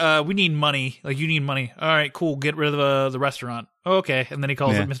 "Yeah, we need money. Like, you need money. All right, cool. Get rid of the restaurant. Oh, okay." And then he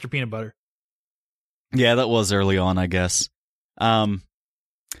calls up Mr. Peanut Butter. Yeah, that was early on, I guess. But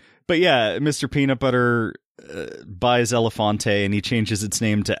yeah, Mr. Peanut Butter buys Elefante, and he changes its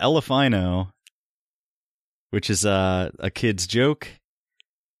name to Elefino, which is a kid's joke.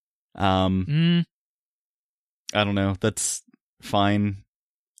 I don't know. That's fine.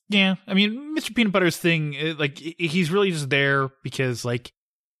 Yeah, I mean, Mr. Peanut Butter's thing, like, he's really just there because, like,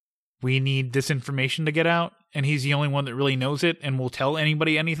 we need this information to get out, and he's the only one that really knows it and will tell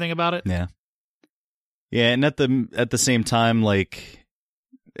anybody anything about it. Yeah. Yeah, and at the same time, like,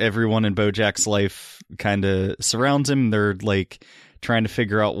 everyone in BoJack's life kind of surrounds him. They're, like, trying to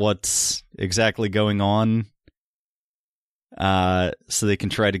figure out what's exactly going on, so they can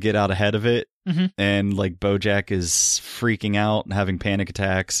try to get out ahead of it. Mm-hmm. And like BoJack is freaking out and having panic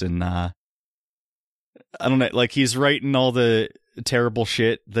attacks, and I don't know, like he's writing all the terrible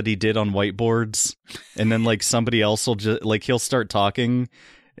shit that he did on whiteboards, and then like somebody else will just like he'll start talking,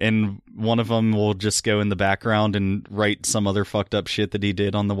 and one of them will just go in the background and write some other fucked up shit that he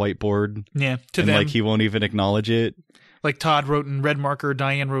did on the whiteboard. Yeah, to and them, like he won't even acknowledge it. Like Todd wrote in red marker,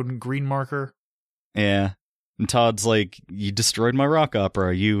 Diane wrote in green marker. Yeah. And Todd's like, "You destroyed my rock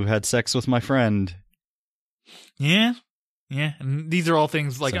opera. You had sex with my friend." Yeah. Yeah. And these are all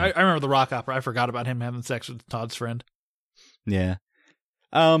things like, So. I remember the rock opera. I forgot about him having sex with Todd's friend. Yeah.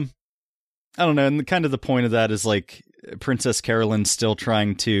 I don't know. And kind of the point of that is like Princess Carolyn's still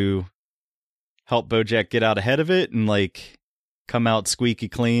trying to help BoJack get out ahead of it and like come out squeaky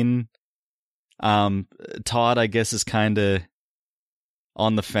clean. Todd, I guess, is kind of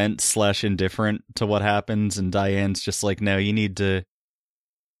on the fence / indifferent to what happens, and Diane's just like, "No, you need to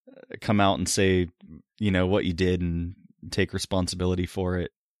come out and say, you know, what you did and take responsibility for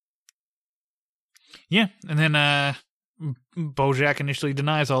it." Yeah, and then BoJack initially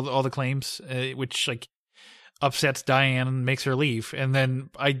denies all the claims, which like upsets Diane and makes her leave, and then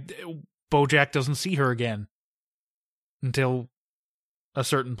BoJack doesn't see her again until a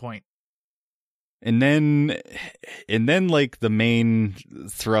certain point. And then like the main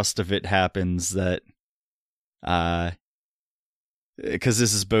thrust of it happens that, because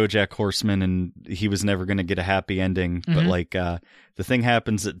this is BoJack Horseman and he was never going to get a happy ending, but like, the thing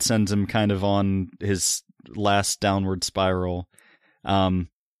happens that sends him kind of on his last downward spiral. So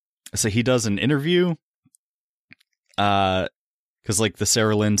he does an interview, cause like the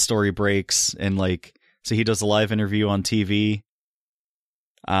Sarah Lynn story breaks, and like, so he does a live interview on TV,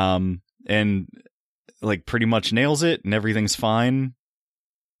 and like pretty much nails it and everything's fine.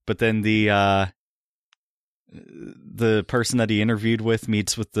 But then the person that he interviewed with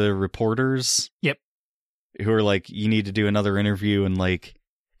meets with the reporters. Yep. Who are like, "You need to do another interview," and like,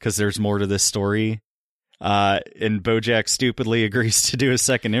 cause there's more to this story. And BoJack stupidly agrees to do a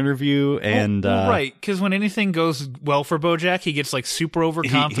second interview, and right, because when anything goes well for BoJack, he gets like super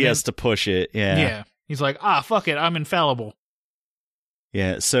overconfident. He has to push it. Yeah. He's like, fuck it, I'm infallible.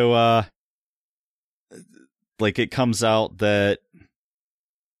 Yeah, so like it comes out that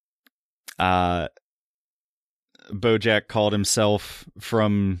BoJack called himself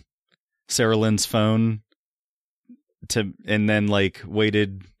from Sarah Lynn's phone and then like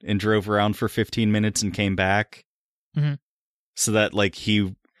waited and drove around for 15 minutes and came back. Mm-hmm. So that like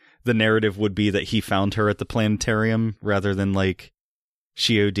the narrative would be that he found her at the planetarium rather than like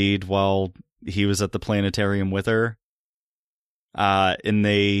she OD'd while he was at the planetarium with her. And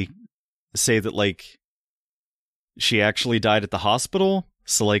they say that like she actually died at the hospital.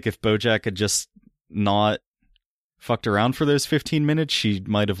 So like if BoJack had just not fucked around for those 15 minutes, she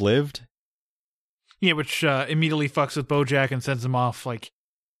might have lived. Yeah, which immediately fucks with BoJack and sends him off like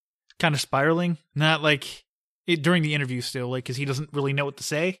kind of spiraling. Not like during the interview still, like, because he doesn't really know what to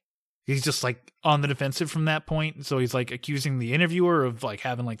say. He's just like on the defensive from that point. So he's like accusing the interviewer of like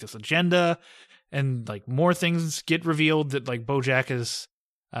having like this agenda, and like more things get revealed that like BoJack is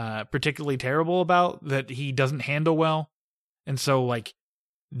particularly terrible about, that he doesn't handle well. And so like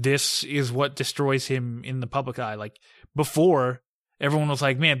this is what destroys him in the public eye. Like before, everyone was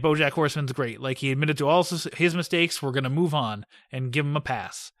like, "Man, BoJack Horseman's great. Like he admitted to all his mistakes. We're going to move on and give him a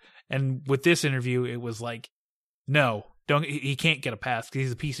pass." And with this interview, it was like, no, he can't get a pass because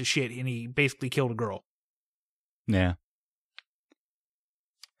he's a piece of shit and he basically killed a girl. Yeah.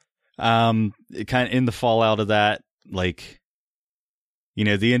 It kind of in the fallout of that, like, you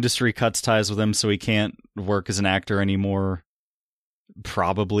know, the industry cuts ties with him, so he can't work as an actor anymore.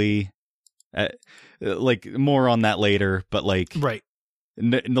 Probably. Like more on that later, but like Right.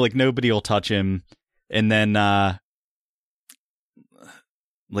 like nobody will touch him, and then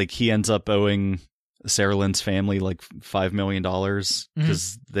like he ends up owing Sarah Lynn's family like $5 million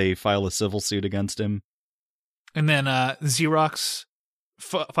because they file a civil suit against him. And then Xerox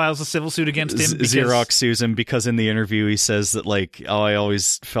files a civil suit against him. Xerox sues him because in the interview he says that like, oh, I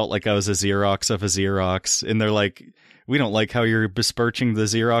always felt like I was a Xerox of a Xerox, and they're like, we don't like how you're besmirching the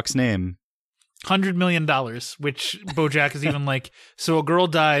Xerox name. $100 million, which BoJack is even like, so a girl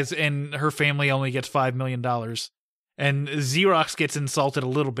dies and her family only gets $5 million. And Xerox gets insulted a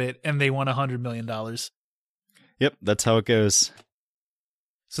little bit and they want $100 million. Yep, that's how it goes.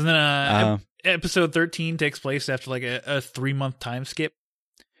 So then episode 13 takes place after like a 3-month time skip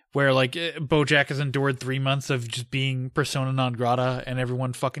where like BoJack has endured 3 months of just being persona non grata and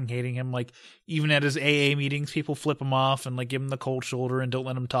everyone fucking hating him. Like even at his AA meetings, people flip him off and like give him the cold shoulder and don't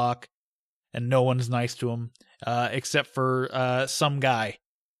let him talk. And no one's nice to him, except for some guy.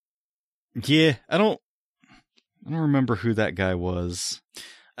 Yeah, I don't remember who that guy was.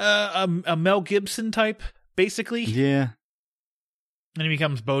 A Mel Gibson type, basically. Yeah. And he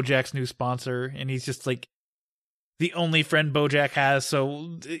becomes BoJack's new sponsor, and he's just like the only friend BoJack has.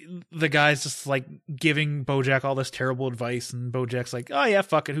 So the guy's just like giving BoJack all this terrible advice, and BoJack's like, "Oh yeah,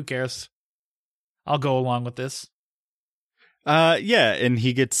 fuck it, who cares? I'll go along with this." Yeah, and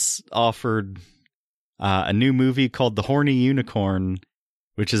he gets offered a new movie called The Horny Unicorn,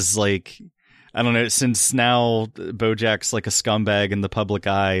 which is like, I don't know, since now BoJack's like a scumbag in the public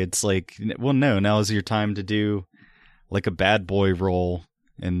eye, it's like, well, no, now is your time to do like a bad boy role,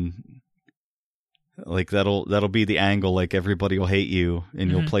 and like that'll be the angle, like everybody will hate you,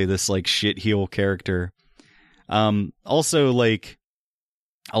 and you'll play this like shit heel character. Also, like,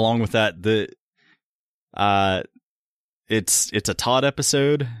 along with that, It's a Todd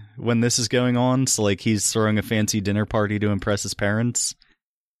episode when this is going on, so like he's throwing a fancy dinner party to impress his parents.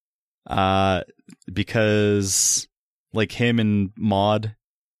 Because like him and Maude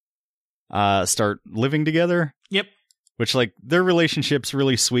start living together. Yep. Which like their relationship's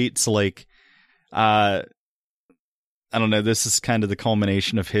really sweet, so like I don't know, this is kind of the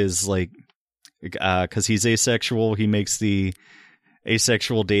culmination of his like cuz he's asexual, he makes the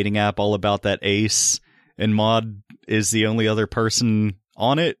asexual dating app all about that ace. And Maude is the only other person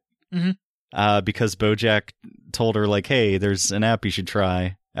on it because BoJack told her, like, hey, there's an app you should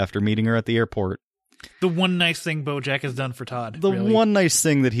try after meeting her at the airport. The one nice thing BoJack has done for Todd. The really. one nice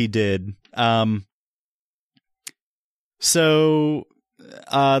thing that he did. So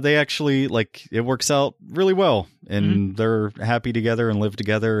they actually, like, it works out really well. And they're happy together and live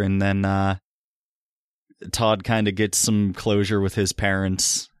together. And then Todd kind of gets some closure with his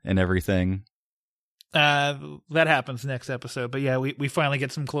parents and everything. That happens next episode, but yeah, we finally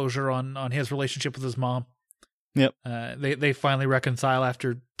get some closure on his relationship with his mom. Yep. They finally reconcile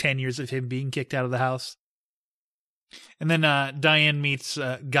after 10 years of him being kicked out of the house. And then Diane meets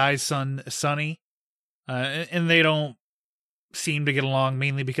Guy's son Sonny, and they don't seem to get along,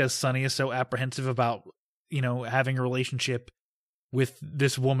 mainly because Sonny is so apprehensive about having a relationship with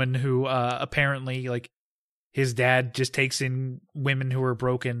this woman who apparently like his dad just takes in women who are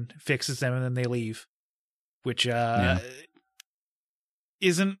broken, fixes them, and then they leave. Which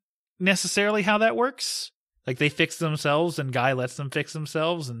isn't necessarily how that works. Like, they fix themselves, and Guy lets them fix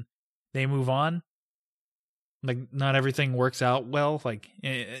themselves, and they move on. Like, not everything works out well. Like,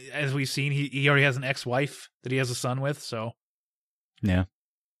 as we've seen, he already has an ex-wife that he has a son with, so. Yeah.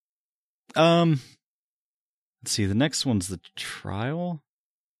 Let's see, the next one's the trial?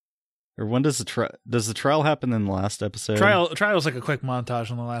 Or when does the trial happen in the last episode? Trial's like a quick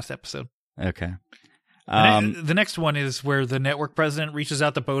montage on the last episode. Okay. The next one is where the network president reaches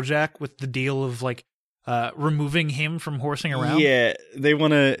out to BoJack with the deal of like removing him from horsing around. Yeah, they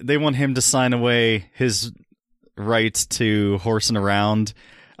want him to sign away his rights to horsing around,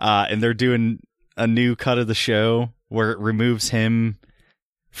 and they're doing a new cut of the show where it removes him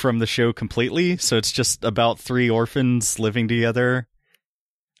from the show completely. So it's just about 3 orphans living together,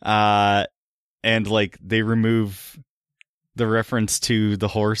 and like they remove the reference to the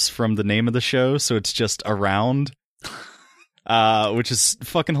horse from the name of the show, so it's just Around, which is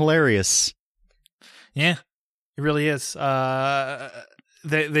fucking hilarious. Yeah, it really is. They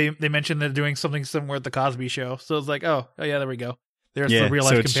mentioned they're doing something similar at the Cosby Show, so it's like, oh yeah, there we go. There's the real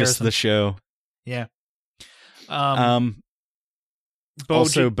life so it's comparison. Just the show. Yeah. Also,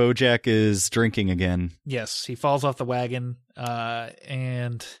 BoJack is drinking again. Yes, he falls off the wagon,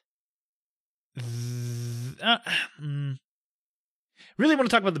 and Really want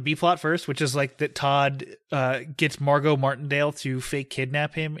to talk about the B plot first, which is like that Todd gets Margot Martindale to fake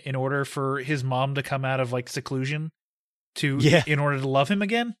kidnap him in order for his mom to come out of like seclusion in order to love him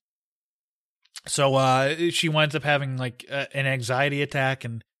again. So she winds up having like an anxiety attack,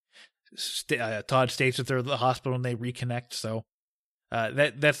 and Todd stays with her at the hospital, and they reconnect. So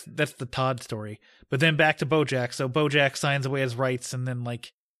that's the Todd story. But then back to BoJack. So BoJack signs away his rights, and then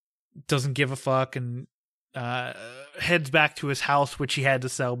like doesn't give a fuck, and heads back to his house, which he had to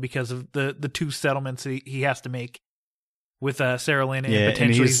sell because of the 2 settlements he has to make with Sarah Lynn and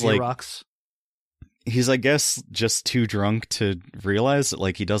potentially Xerox. He's, I guess, just too drunk to realize that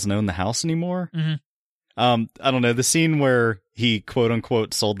like he doesn't own the house anymore. Mm-hmm. I don't know. The scene where he quote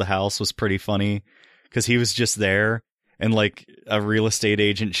unquote sold the house was pretty funny because he was just there, and like a real estate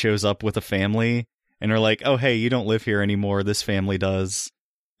agent shows up with a family, and they're like, "Oh, hey, you don't live here anymore. This family does."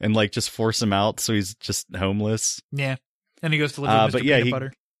 And like just force him out, so he's just homeless. Yeah, and he goes to live with Mr. Peanut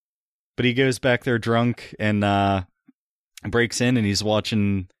Butter. But he goes back there drunk and breaks in, and he's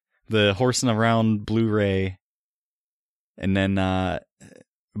watching the Horsing Around Blu-ray, and then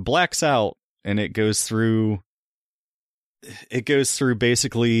blacks out, and it goes through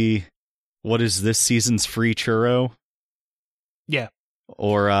basically what is this season's free churro. Yeah,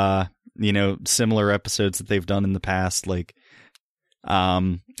 or similar episodes that they've done in the past, like.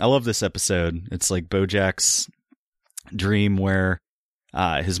 I love this episode. It's like BoJack's dream where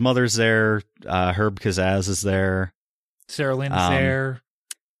his mother's there, Herb Kazaz is there, Sarah Lynn's there.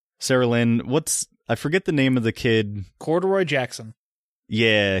 Sarah Lynn, I forget the name of the kid. Corduroy Jackson.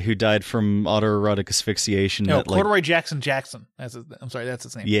 Yeah, who died from autoerotic asphyxiation. No, Corduroy Jackson. I'm sorry, that's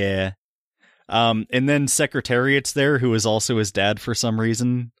his name. Yeah. And then Secretariat's there, who is also his dad for some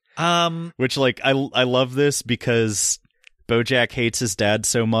reason. Which like I love this because BoJack hates his dad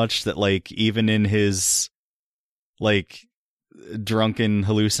so much that like even in his like drunken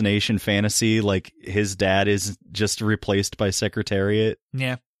hallucination fantasy, like his dad is just replaced by Secretariat.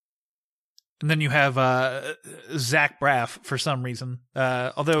 Yeah. And then you have Zach Braff for some reason.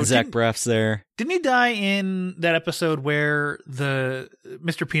 Although Zach Braff's there. Didn't he die in that episode where the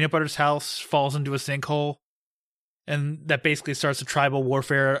Mr. Peanut Butter's house falls into a sinkhole? And that basically starts a tribal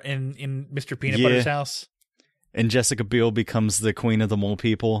warfare in Mr. Peanut Butter's house? And Jessica Biel becomes the queen of the mole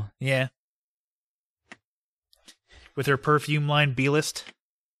people. Yeah. With her perfume line, B-list.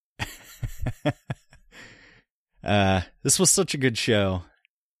 This was such a good show.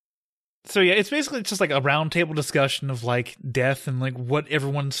 So yeah, it's basically just like a roundtable discussion of like death and like what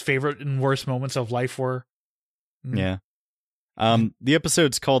everyone's favorite and worst moments of life were. Yeah. The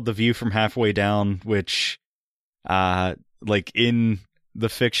episode's called The View from Halfway Down, which, like in the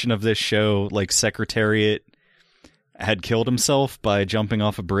fiction of this show, like Secretariat had killed himself by jumping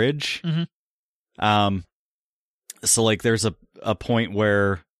off a bridge. Mm-hmm. So like there's a point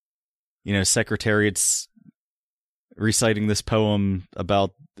where, Secretariat's reciting this poem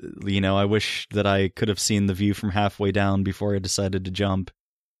about, I wish that I could have seen the view from halfway down before I decided to jump.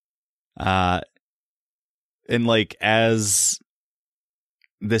 And like as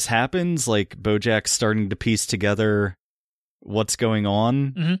this happens, like BoJack's starting to piece together what's going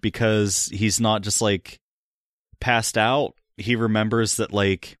on because he's not just like passed out. He remembers that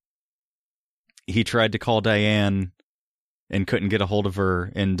like he tried to call Diane and couldn't get a hold of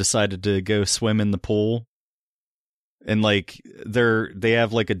her and decided to go swim in the pool. And like they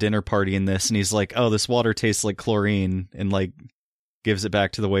have like a dinner party in this, and he's like, "Oh, this water tastes like chlorine," and like gives it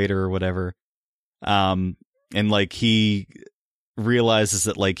back to the waiter or whatever. And like he realizes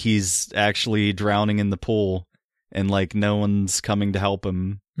that like he's actually drowning in the pool, and like no one's coming to help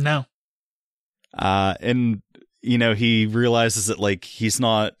him. No. And he realizes that like he's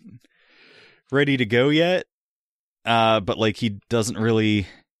not ready to go yet. But like he doesn't really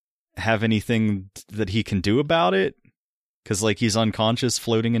have anything that he can do about it. 'Cause like he's unconscious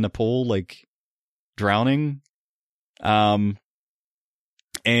floating in a pool, like drowning. And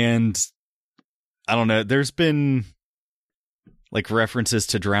I don't know, there's been like references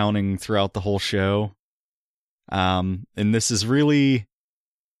to drowning throughout the whole show. And this is really,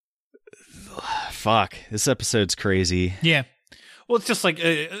 this episode's crazy. Yeah. Well, it's just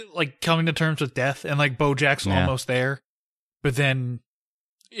like coming to terms with death, and like BoJack's almost there, but then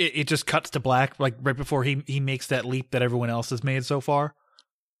it just cuts to black, like right before he makes that leap that everyone else has made so far,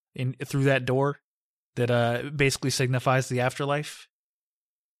 through that door that basically signifies the afterlife,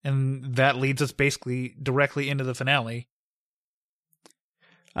 and that leads us basically directly into the finale.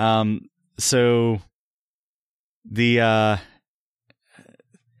 So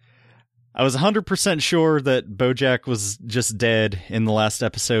I was 100% sure that BoJack was just dead in the last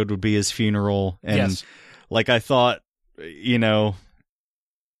episode would be his funeral. And like, I thought,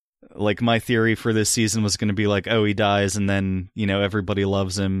 like my theory for this season was going to be like, oh, he dies and then, you know, everybody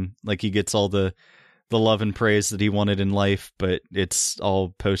loves him. Like he gets all the love and praise that he wanted in life, but it's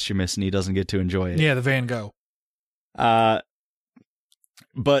all posthumous and he doesn't get to enjoy it. Yeah, the Van Gogh.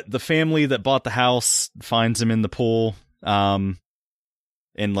 But the family that bought the house finds him in the pool, and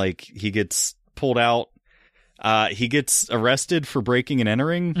like he gets pulled out. He gets arrested for breaking and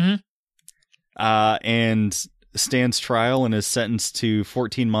entering, and stands trial and is sentenced to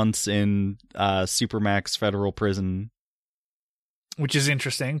 14 months in Supermax federal prison. Which is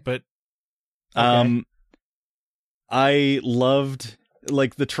interesting, but okay. I loved,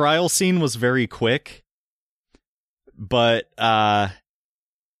 like, the trial scene was very quick, but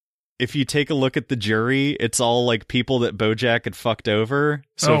if you take a look at the jury, it's all like people that BoJack had fucked over.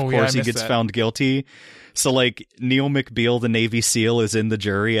 So of course he gets found guilty. So like Neil McBeal, the Navy SEAL, is in the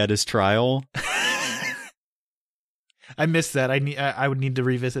jury at his trial. I missed that. I would need to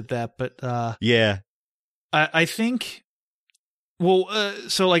revisit that, but yeah, I think. Well,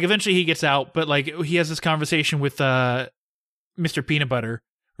 so like eventually he gets out, but like he has this conversation with Mr. Peanut Butter,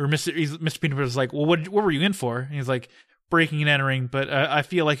 or Mr. Peanut Butter's like, well, what were you in for? And he's like, breaking and entering, but I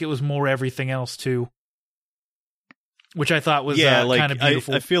feel like it was more everything else too, which I thought was kind of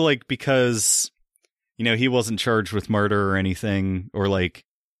beautiful. I feel like because, you know, he wasn't charged with murder or anything, or like,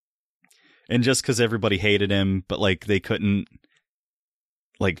 and just because everybody hated him, but like they couldn't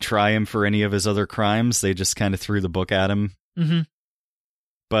like try him for any of his other crimes, they just kind of threw the book at him. Mm-hmm.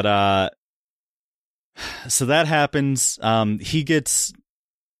 But so that happens. He gets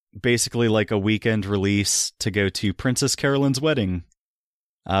basically like a weekend release to go to Princess Carolyn's wedding,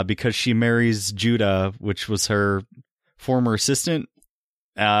 because she marries Judah, which was her former assistant,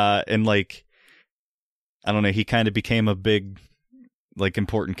 and like, I don't know, he kind of became a big, like,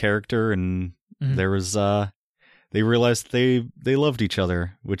 important character, and there was they realized they loved each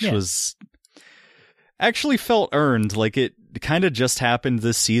other, which was actually felt earned. Like it kind of just happened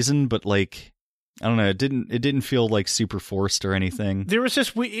this season, but like, I don't know, it didn't feel like super forced or anything. There's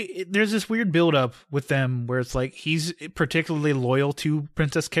this weird build up with them where it's like he's particularly loyal to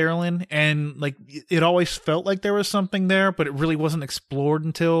Princess Carolyn, and like it always felt like there was something there, but it really wasn't explored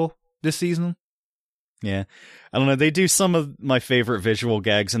until this season. Yeah. I don't know, they do some of my favorite visual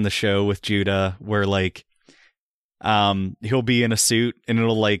gags in the show with Judah where like he'll be in a suit and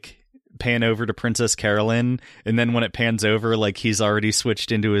it'll like pan over to Princess Carolyn, and then when it pans over, like he's already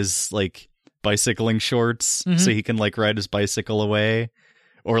switched into his like bicycling shorts so he can like ride his bicycle away,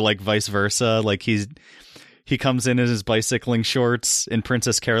 or like vice versa. Like he comes in his bicycling shorts and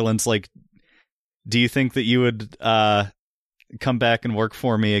Princess Carolyn's like, do you think that you would come back and work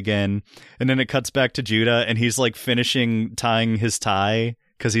for me again? And then it cuts back to Judah and he's like finishing tying his tie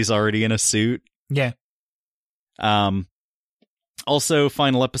because he's already in a suit. Yeah. Also,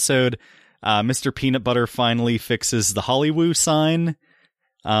 final episode, Mr. Peanut Butter finally fixes the Hollywood sign.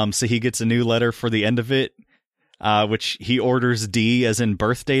 So he gets a new letter for the end of it, which he orders D as in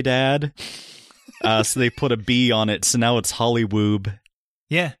birthday dad. So they put a B on it. So now it's Hollywoob.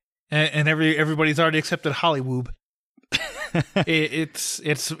 Yeah. And everybody's already accepted Hollywoob.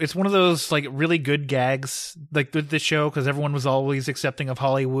 It's one of those like really good gags like with the show, because everyone was always accepting of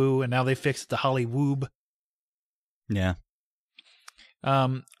Hollywoo, and now they fixed it to Hollywoob. Yeah.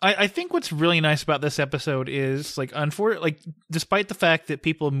 I think what's really nice about this episode is like despite the fact that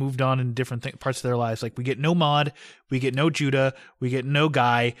people have moved on in different parts of their lives, like we get no Maude, we get no Judah, we get no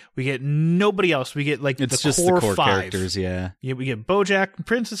Guy, we get nobody else. We get like it's the just core the core five characters. Yeah, we get BoJack,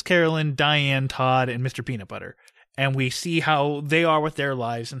 Princess Carolyn, Diane, Todd, and Mr. Peanut Butter, and we see how they are with their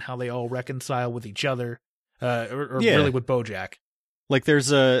lives and how they all reconcile with each other, or really with BoJack. Like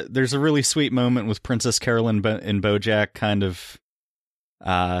there's a really sweet moment with Princess Carolyn and BoJack kind of.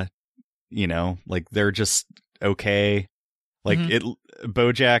 You know, like they're just okay. Like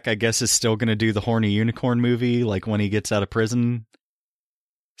BoJack, I guess, is still going to do the Horny Unicorn movie, like when he gets out of prison.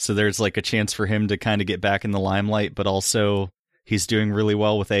 So there's like a chance for him to kind of get back in the limelight, but also he's doing really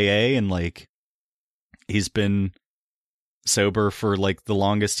well with AA, and like he's been sober for like the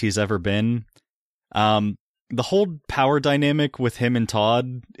longest he's ever been. The whole power dynamic with him and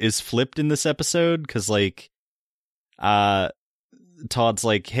Todd is flipped in this episode, because like, Todd's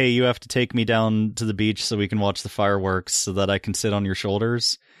like, hey, you have to take me down to the beach so we can watch the fireworks so that I can sit on your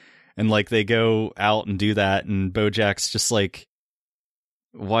shoulders. And like they go out and do that, and BoJack's just like,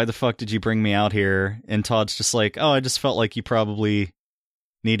 why the fuck did you bring me out here? And Todd's just like, oh, I just felt like you probably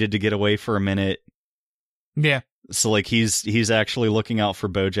needed to get away for a minute. Yeah. So like he's actually looking out for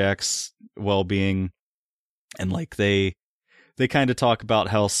BoJack's well-being. And like they kind of talk about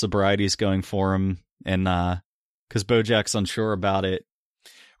how sobriety's going for him, and because BoJack's unsure about it.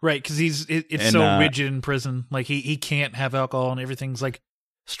 Right, because it's And, so rigid in prison. Like he can't have alcohol, and everything's like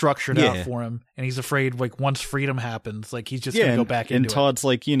structured out for him, and he's afraid like once freedom happens, like he's just gonna go back into and it. Todd's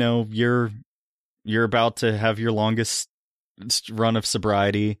like, you're about to have your longest run of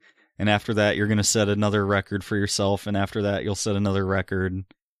sobriety, and after that you're gonna set another record for yourself, and after that you'll set another record.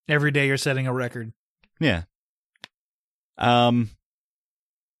 Every day you're setting a record. Yeah. I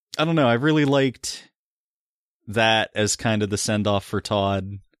don't know. I really liked that as kind of the send off for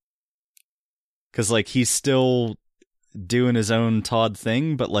Todd, because like he's still doing his own Todd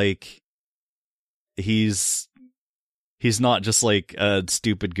thing, but like he's not just like a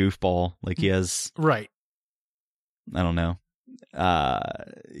stupid goofball. Like he has, right. I don't know.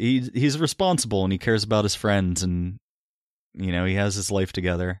 He's responsible and he cares about his friends, and he has his life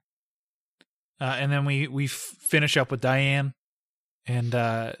together. And then we finish up with Diane, and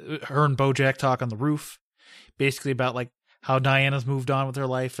her and Bojack talk on the roof, basically about like how Diana's moved on with her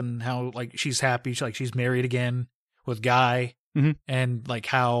life and how like she's happy, she's married again with Guy, and like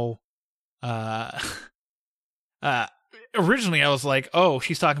how originally I was like, oh,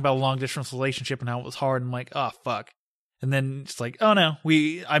 she's talking about a long distance relationship and how it was hard. I'm like, oh fuck, and then it's like, oh no,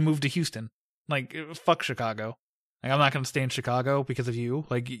 I moved to Houston, like fuck Chicago, like I'm not gonna stay in Chicago because of you,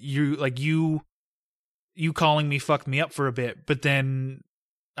 you calling me fucked me up for a bit, but then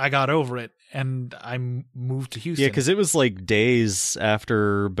I got over it and I moved to Houston. Yeah, because it was like days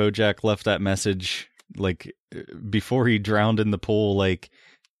after Bojack left that message, like before he drowned in the pool, like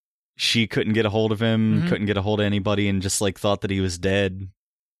she couldn't get a hold of him, couldn't get a hold of anybody, and just like thought that he was dead.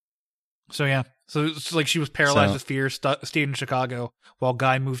 So yeah, so it's like she was paralyzed with fear, stayed in Chicago while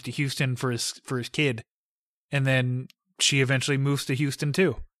Guy moved to Houston for his kid, and then she eventually moves to Houston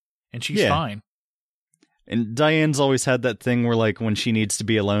too, and she's fine. And Diane's always had that thing where, like, when she needs to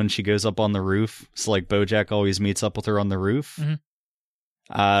be alone, she goes up on the roof. So, like, Bojack always meets up with her on the roof.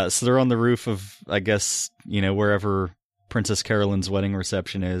 So they're on the roof of, I guess, wherever Princess Carolyn's wedding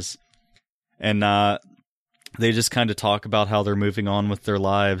reception is. And they just kind of talk about how they're moving on with their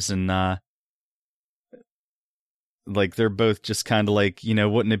lives. And, like, they're both just kind of like,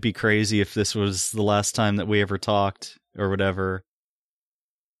 wouldn't it be crazy if this was the last time that we ever talked or whatever?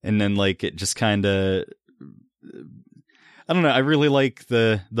 And then, like, it just kind of... I don't know. I really like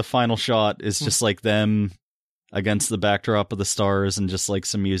the final shot is just like them against the backdrop of the stars and just like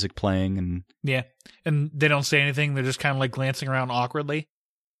some music playing, and and they don't say anything. They're just kind of like glancing around awkwardly.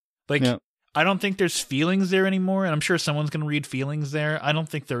 Like I don't think there's feelings there anymore, and I'm sure someone's gonna read feelings there. I don't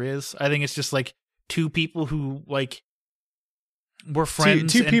think there is. I think it's just like two people who like were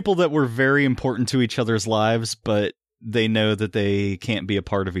friends, two people that were very important to each other's lives, but they know that they can't be a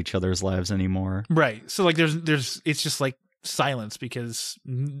part of each other's lives anymore. Right. So like there's it's just like silence because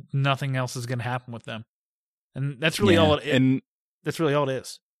nothing else is going to happen with them. And that's really all it is. And that's really all it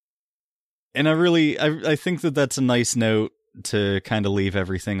is. And I think that that's a nice note to kind of leave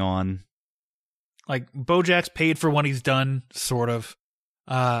everything on. Like Bojack's paid for what he's done, sort of.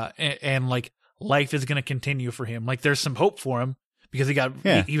 And like life is going to continue for him. Like there's some hope for him. Because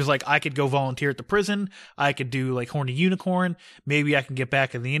he was like, I could go volunteer at the prison. I could do like Horny Unicorn. Maybe I can get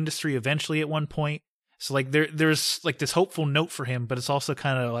back in the industry eventually at one point. So like there's like this hopeful note for him, but it's also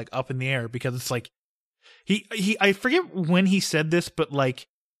kind of like up in the air because it's like I forget when he said this, but like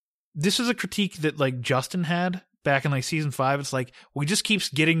this is a critique that like Justin had back in like season 5. It's like, well, he just keeps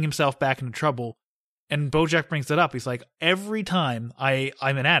getting himself back into trouble. And Bojack brings that up. He's like, every time I'm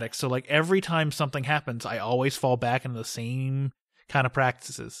an addict. So like every time something happens, I always fall back into the same kind of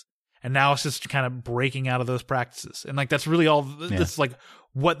practices, and now it's just kind of breaking out of those practices, and like that's really all this like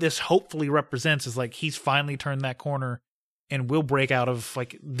what this hopefully represents is like he's finally turned that corner and will break out of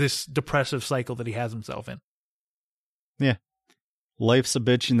like this depressive cycle that he has himself in. Yeah, life's a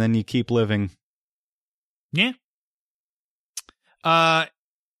bitch, and then you keep living. Yeah.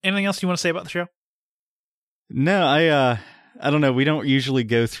 Anything else you want to say about the show? No, I don't know. We don't usually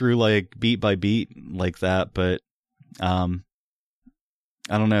go through like beat by beat like that, but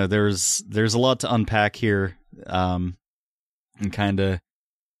I don't know. There's a lot to unpack here, and kind of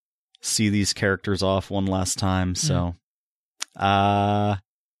see these characters off one last time. So, Todd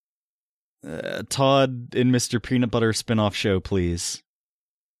and Mr. Peanut Butter spinoff show, please.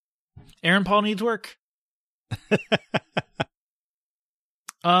 Aaron Paul needs work. Like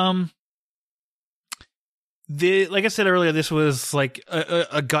I said earlier, this was like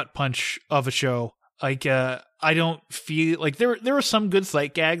a gut punch of a show. Like, I don't feel like there were some good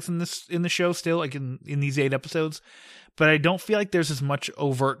sight gags in the show still, like in these 8 episodes, but I don't feel like there's as much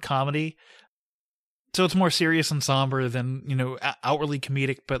overt comedy. So it's more serious and somber than, outwardly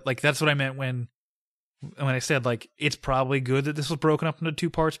comedic. But like, that's what I meant when when I said like it's probably good that this was broken up into 2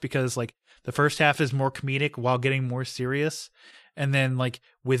 parts, because like the first half is more comedic while getting more serious, and then like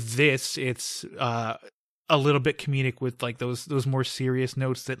with this it's a little bit comedic with like those more serious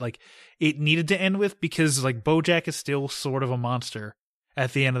notes that like it needed to end with, because like BoJack is still sort of a monster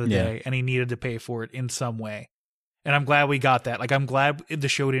at the end of the day, and he needed to pay for it in some way. And I'm glad we got that. Like I'm glad the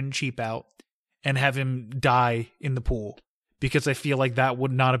show didn't cheap out and have him die in the pool, because I feel like that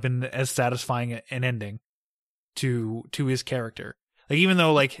would not have been as satisfying an ending to his character. Like even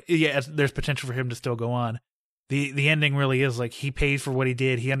though like there's potential for him to still go on, the ending really is like he paid for what he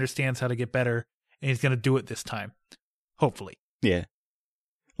did. He understands how to get better, and he's going to do it this time. Hopefully. Yeah.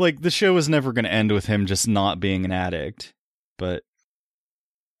 Like the show is never going to end with him just not being an addict, but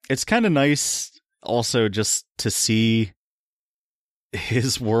it's kind of nice also just to see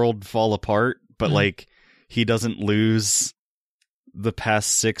his world fall apart, but like he doesn't lose the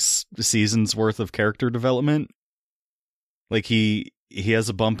past 6 seasons worth of character development. Like he has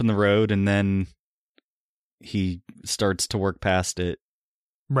a bump in the road, and then he starts to work past it.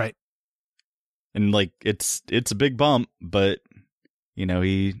 Right. And like it's a big bump, but you know,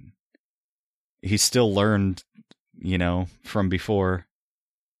 he still learned, you know, from before.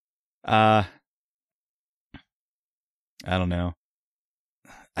 I don't know.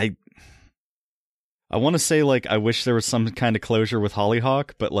 I want to say like I wish there was some kind of closure with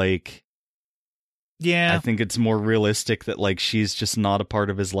Hollyhock, but like yeah, I think it's more realistic that like she's just not a part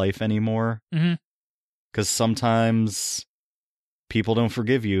of his life anymore. Mm-hmm. Because sometimes people don't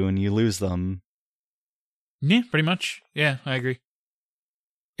forgive you and you lose them. Yeah, pretty much. Yeah, I agree.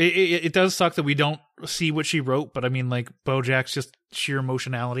 It does suck that we don't see what she wrote, but I mean, like BoJack's just sheer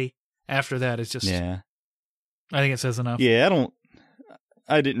emotionality after that is just. Yeah. I think it says enough. Yeah,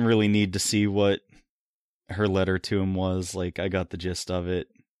 I didn't really need to see what her letter to him was. Like, I got the gist of it.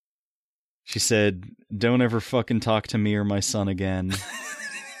 She said, "Don't ever fucking talk to me or my son again."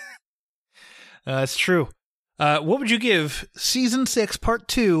 It's true. What would you give season 6, part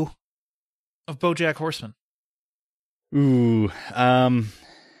 2 of BoJack Horseman? Ooh,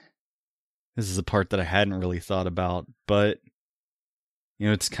 this is a part that I hadn't really thought about, but you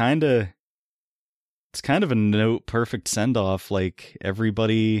know, it's kind of a note perfect send off. Like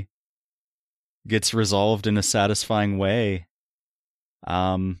everybody gets resolved in a satisfying way.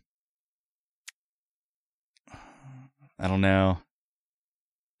 I don't know. I'm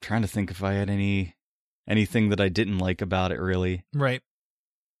trying to think if I had anything that I didn't like about it, really. Right.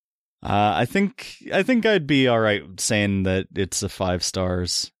 I think I'd be all right saying that it's a 5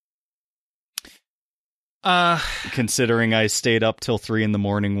 stars. Considering I stayed up till 3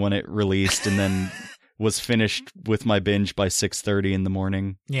 a.m. when it released, and then was finished with my binge by 6:30 in the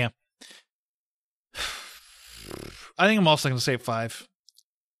morning. Yeah. I think I'm also going to say 5.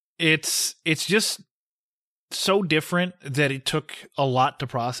 It's just so different that it took a lot to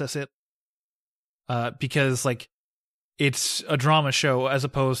process it. Because like it's a drama show as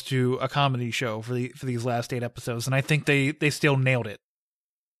opposed to a comedy show for these last 8 episodes, and I think they still nailed it.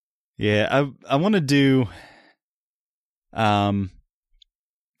 Yeah, I want to do I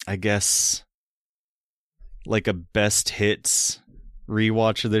guess like a best hits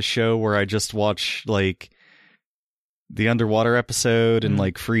rewatch of this show where I just watch like the underwater episode and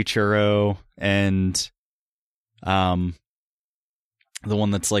like Free Churro and the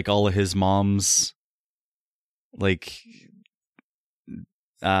one that's like all of his mom's like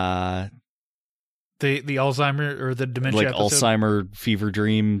the Alzheimer or the dementia like episode? Alzheimer fever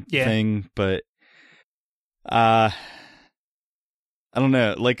dream thing, but I don't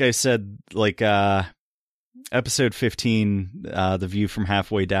know, like I said, like episode 15, The View from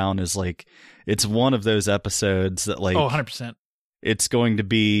Halfway Down is like, it's one of those episodes that like 100%. It's going to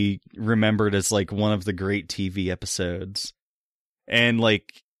be remembered as like one of the great TV episodes. And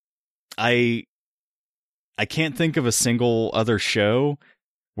like I can't think of a single other show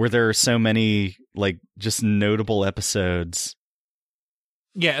where there are so many like just notable episodes.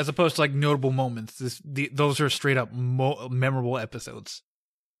 Yeah, as opposed to like notable moments. Those are straight up memorable episodes.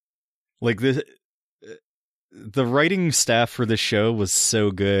 Like the writing staff for the show was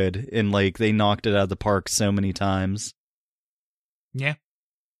so good, and like they knocked it out of the park so many times. Yeah.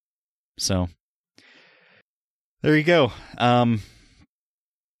 So there you go.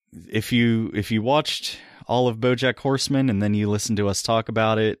 If you watched all of BoJack Horseman and then you listened to us talk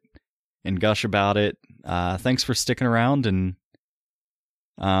about it and gush about it, thanks for sticking around, and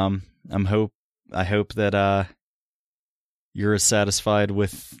I hope that you're as satisfied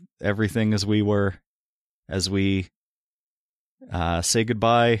with everything as we were, as we say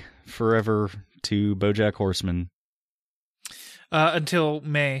goodbye forever to BoJack Horseman. Until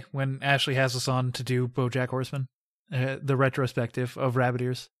May, when Ashley has us on to do BoJack Horseman, the retrospective of Rabbit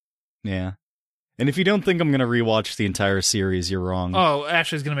Ears. Yeah. And if you don't think I'm going to rewatch the entire series, you're wrong. Oh,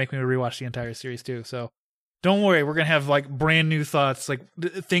 Ashley's going to make me rewatch the entire series too, so don't worry. We're going to have, like, brand new thoughts. Like,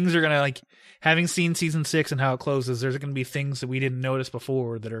 things are going to, like, having seen season 6 and how it closes, there's going to be things that we didn't notice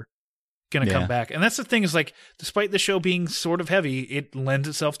before that are going to come back. And that's the thing is, like, despite the show being sort of heavy, it lends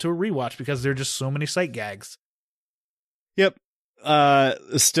itself to a rewatch because there are just so many sight gags. Yep.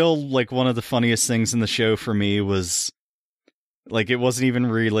 Still, like, one of the funniest things in the show for me was, like, it wasn't even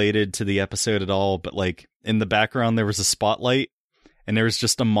related to the episode at all, but, like, in the background there was a spotlight, and there was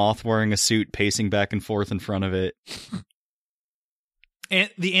just a moth wearing a suit pacing back and forth in front of it. And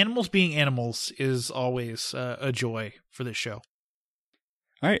the animals being animals is always a joy for this show.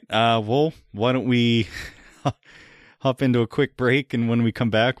 All right. Well, why don't we hop into a quick break, and when we come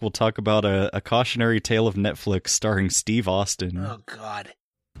back, we'll talk about a cautionary tale of Netflix starring Steve Austin. Oh, God.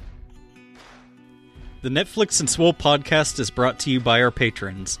 The Netflix and Swill podcast is brought to you by our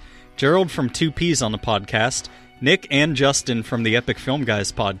patrons. Gerald from 2Ps on the podcast, Nick and Justin from the Epic Film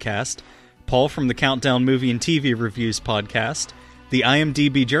Guys podcast, Paul from the Countdown Movie and TV Reviews podcast, the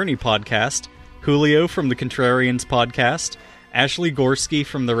IMDb Journey podcast, Julio from the Contrarians podcast, Ashley Gorski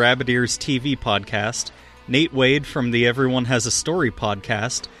from the Rabbit Ears TV podcast, Nate Wade from the Everyone Has a Story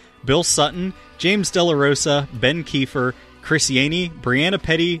podcast, Bill Sutton, James Della Rosa, Ben Kiefer, Chris Yaney, Brianna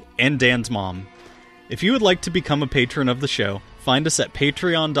Petty, and Dan's mom. If you would like to become a patron of the show, find us at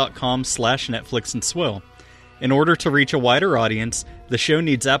patreon.com/Netflix and Swill. In order to reach a wider audience, the show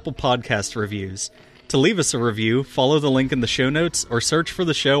needs Apple Podcast reviews. To leave us a review, follow the link in the show notes or search for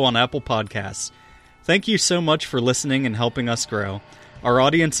the show on Apple Podcasts. Thank you so much for listening and helping us grow. Our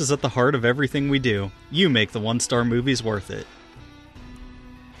audience is at the heart of everything we do. You make the one-star movies worth it.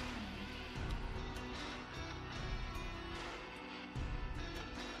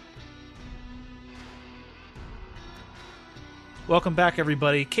 Welcome back,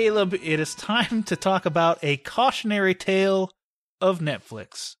 everybody. Caleb, it is time to talk about a cautionary tale of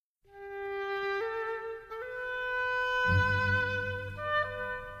Netflix.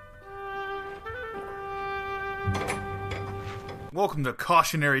 Welcome to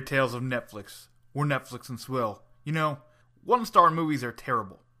Cautionary Tales of Netflix. We're Netflix and Swill. You know, one-star movies are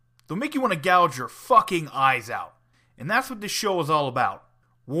terrible. They'll make you want to gouge your fucking eyes out. And that's what this show is all about.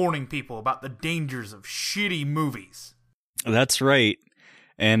 Warning people about the dangers of shitty movies. That's right.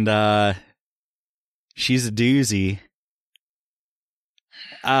 And she's a doozy.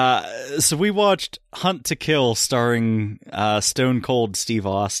 So we watched Hunt to Kill starring Stone Cold Steve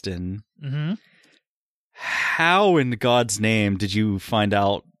Austin. Mm-hmm. How in God's name did you find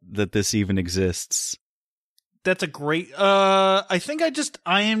out that this even exists? That's a great... I think I just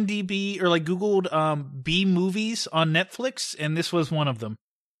IMDb or like Googled B movies on Netflix, and this was one of them.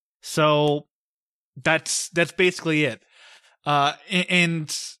 So that's basically it.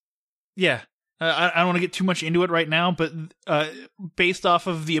 And yeah, I don't want to get too much into it right now, but based off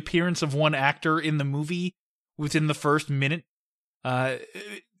of the appearance of one actor in the movie within the first minute,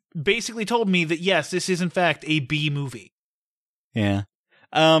 basically told me that yes, this is in fact a B movie. Yeah.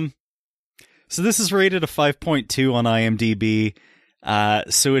 So this is rated a 5.2 on IMDb.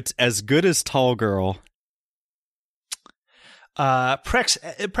 So it's as good as Tall Girl. Press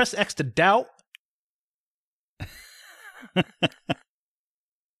X to doubt.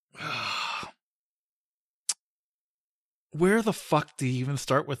 Where the fuck do you even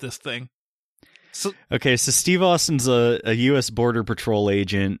start with this thing? So Steve Austin's a U.S. Border Patrol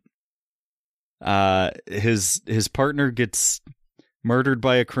agent. His partner gets murdered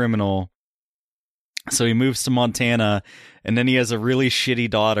by a criminal, so he moves to Montana, and then he has a really shitty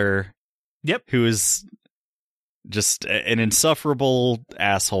daughter. Yep, who is just an insufferable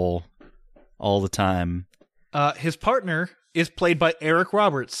asshole all the time. His partner is played by Eric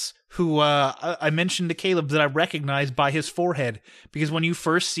Roberts, who I mentioned to Caleb that I recognize by his forehead, because when you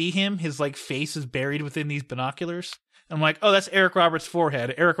first see him, his like face is buried within these binoculars. I'm like, oh, that's Eric Roberts'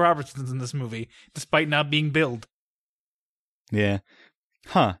 forehead. Eric Robertson's in this movie, despite not being billed. Yeah.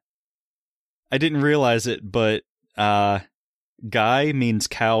 Huh. I didn't realize it, but Guy means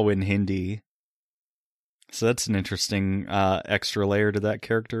cow in Hindi. So that's an interesting extra layer to that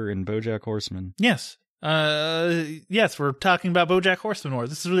character in BoJack Horseman. Yes. Yes, we're talking about BoJack Horseman more.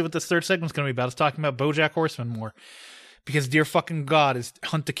 This is really what this third segment's going to be about. It's talking about BoJack Horseman more. Because dear fucking God, is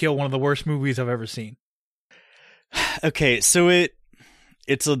Hunt to Kill one of the worst movies I've ever seen. Okay, so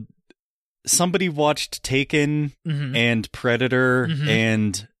it's somebody watched Taken and Predator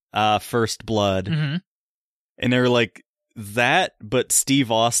and First Blood, and they were like, that, but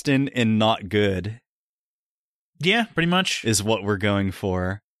Steve Austin and not good. Yeah, pretty much. is what we're going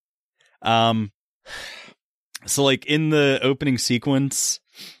for. So like in the opening sequence,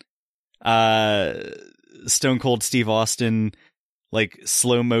 Stone Cold Steve Austin like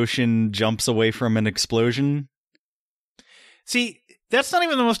slow motion jumps away from an explosion. See, that's not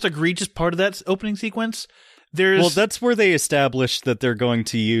even the most egregious part of that opening sequence. Well, that's where they established that they're going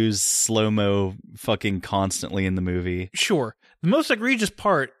to use slow-mo fucking constantly in the movie. Sure. The most egregious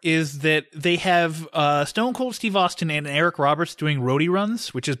part is that they have Stone Cold Steve Austin and Eric Roberts doing roadie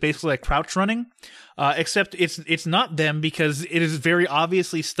runs, which is basically like crouch running, except it's not them because it is very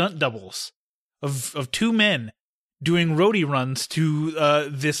obviously stunt doubles of two men doing roadie runs to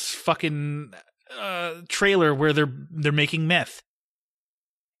this fucking trailer where they're making meth.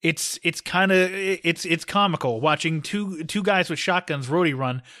 It's kind of it's comical watching two guys with shotguns roadie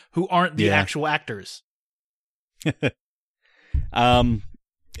run who aren't the actual actors.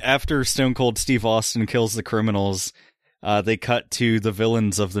 After Stone Cold Steve Austin kills the criminals, they cut to the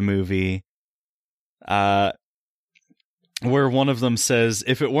villains of the movie, where one of them says,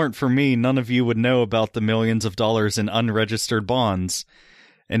 "If it weren't for me, none of you would know about the millions of dollars in unregistered bonds."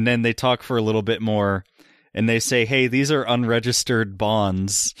 And then they talk for a little bit more, and they say, "Hey, these are unregistered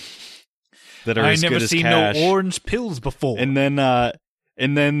bonds that are as good as cash. I never seen no orange pills before."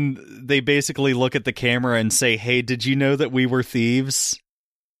 And then they basically look at the camera and say, "Hey, did you know that we were thieves?"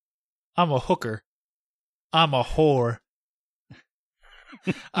 I'm a hooker. I'm a whore.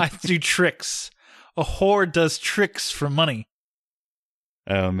 I do tricks. A whore does tricks for money.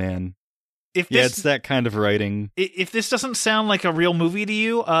 Oh, man. It's that kind of writing. If this doesn't sound like a real movie to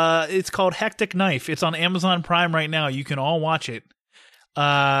you, it's called Hectic Knife. It's on Amazon Prime right now. You can all watch it.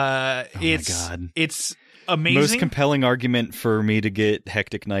 My God. It's amazing. Most compelling argument for me to get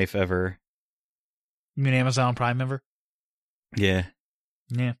Hectic Knife ever. You mean Amazon Prime member? Yeah.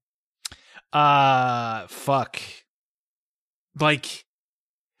 Yeah. Fuck. Like,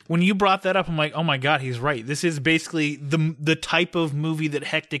 when you brought that up, I'm like, oh my God, he's right. This is basically the type of movie that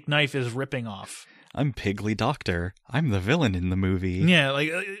Hectic Knife is ripping off. I'm Piggly Doctor. I'm the villain in the movie. Yeah,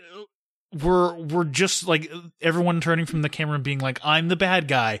 like we're just like everyone turning from the camera and being like, I'm the bad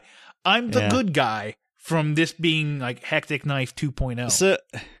guy. I'm the good guy, from this being like Hectic Knife 2.0.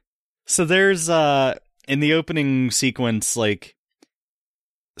 So there's in the opening sequence, like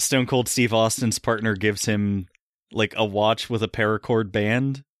Stone Cold Steve Austin's partner gives him like a watch with a paracord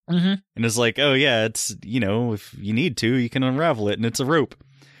band. Mm-hmm. And is like, oh yeah, it's, if you need to, you can unravel it, and it's a rope.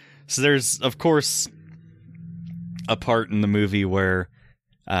 So there's, of course, a part in the movie where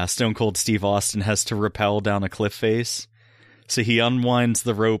Stone Cold Steve Austin has to rappel down a cliff face. So he unwinds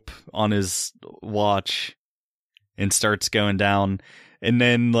the rope on his watch and starts going down. And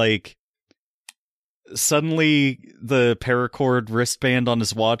then, like, suddenly the paracord wristband on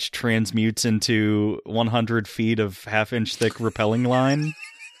his watch transmutes into 100 feet of half-inch thick rappelling line.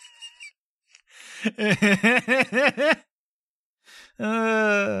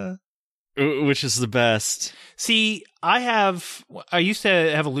 Which is the best. See, I used to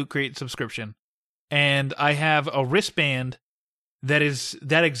have a Loot Crate subscription, and I have a wristband that is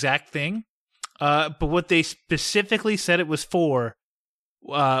that exact thing. But what they specifically said it was for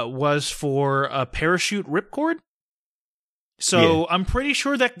a parachute ripcord. So I'm pretty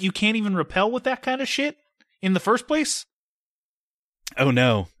sure that you can't even rappel with that kind of shit in the first place. Oh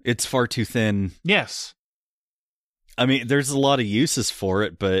no, it's far too thin. Yes. I mean, there's a lot of uses for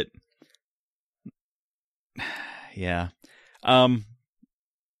it, but yeah. I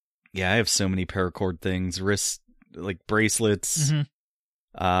have so many paracord things, wrist, like bracelets,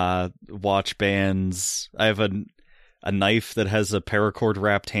 watch bands. I have a knife that has a paracord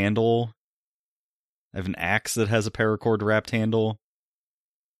wrapped handle. I have an axe that has a paracord wrapped handle.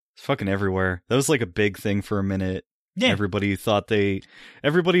 It's fucking everywhere. That was like a big thing for a minute. Yeah. Everybody who thought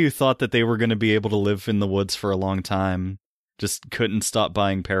that they were going to be able to live in the woods for a long time just couldn't stop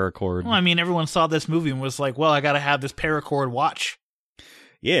buying paracord. Well, I mean, everyone saw this movie and was like, well, I got to have this paracord watch.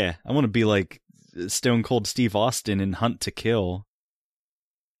 Yeah, I want to be like Stone Cold Steve Austin in Hunt to Kill.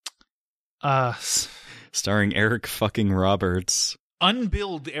 Starring Eric fucking Roberts.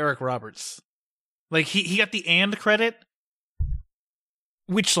 Unbilled Eric Roberts. Like, he got the and credit.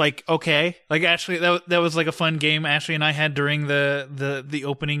 Which, like, okay, like, actually, that was like a fun game Ashley and I had during the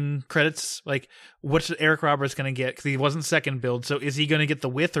opening credits. Like, what's Eric Roberts gonna get? Because he wasn't second build, so is he gonna get the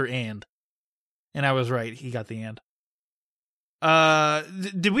with or and? And I was right, he got the and.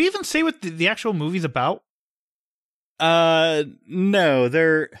 Did we even say what the actual movie's about? No,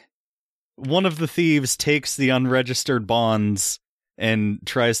 one of the thieves takes the unregistered bonds and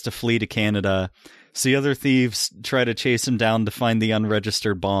tries to flee to Canada. So the other thieves try to chase him down to find the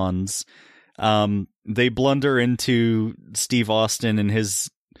unregistered bonds. They blunder into Steve Austin and his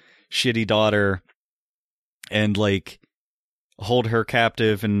shitty daughter and like hold her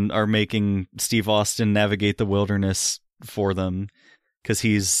captive and are making Steve Austin navigate the wilderness for them because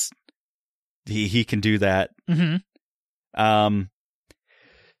he can do that. Mm-hmm.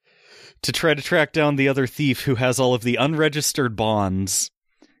 To try to track down the other thief who has all of the unregistered bonds.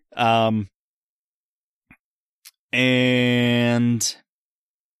 And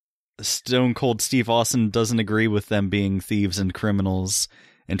Stone Cold Steve Austin doesn't agree with them being thieves and criminals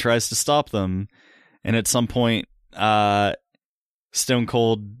and tries to stop them. And at some point, Stone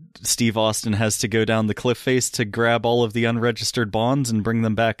Cold Steve Austin has to go down the cliff face to grab all of the unregistered bonds and bring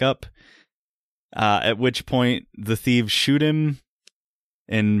them back up. At which point, the thieves shoot him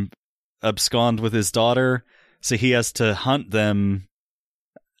and abscond with his daughter. So he has to hunt them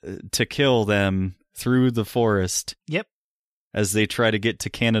to kill them through the forest. Yep. As they try to get to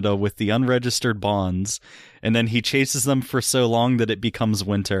Canada with the unregistered bonds. And then he chases them for so long that it becomes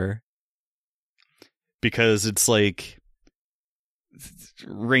winter. Because it's like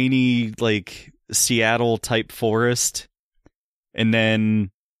rainy, like Seattle type forest. And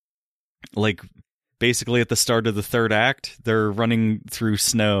then like basically at the start of the third act, they're running through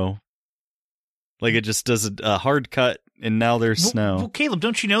snow. Like it just does a hard cut and now there's snow. Well, Caleb,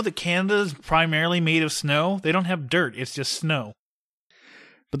 don't you know that Canada's primarily made of snow? They don't have dirt. It's just snow.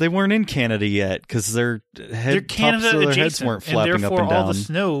 But they weren't in Canada yet because their Canada their adjacent, heads weren't flapping and therefore up and down. all the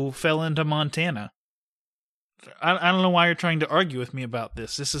snow fell into Montana. I don't know why you're trying to argue with me about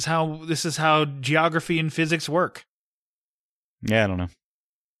this. This is how geography and physics work. Yeah, I don't know.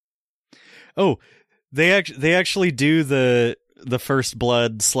 Oh, they actually do the First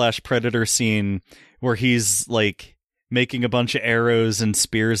Blood / Predator scene where he's like making a bunch of arrows and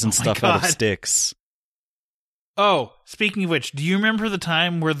spears and stuff out of sticks. Oh, speaking of which, do you remember the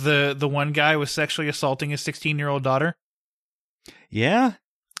time where the one guy was sexually assaulting his 16-year-old daughter? Yeah.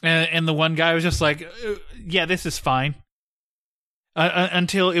 And the one guy was just like, yeah, this is fine.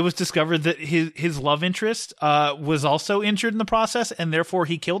 Until it was discovered that his love interest was also injured in the process, and therefore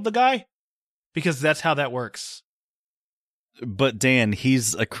he killed the guy? Because that's how that works. But Dan,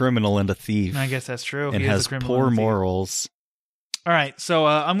 he's a criminal and a thief. I guess that's true. And has poor morals. All right, so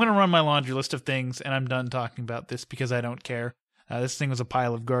I'm going to run my laundry list of things, and I'm done talking about this because I don't care. This thing was a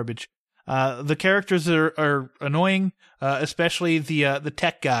pile of garbage. The characters are annoying, especially the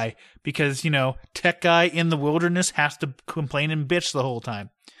tech guy, because, tech guy in the wilderness has to complain and bitch the whole time.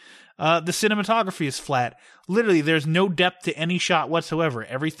 The cinematography is flat. Literally, there's no depth to any shot whatsoever.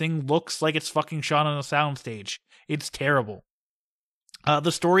 Everything looks like it's fucking shot on a soundstage. It's terrible.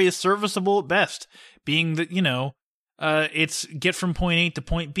 The story is serviceable at best, being that, it's get from point A to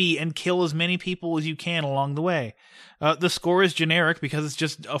point B and kill as many people as you can along the way. The score is generic because it's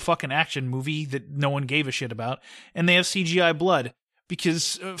just a fucking action movie that no one gave a shit about. And they have CGI blood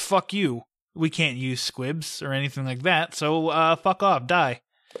because fuck you. We can't use squibs or anything like that. So fuck off, die.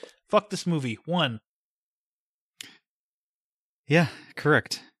 Fuck this movie. 1. Yeah,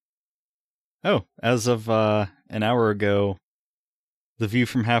 correct. Oh, as of an hour ago, The View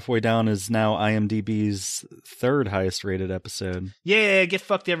from Halfway Down is now IMDb's 3rd highest rated episode. Yeah, get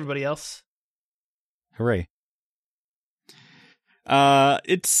fucked everybody else. Hooray.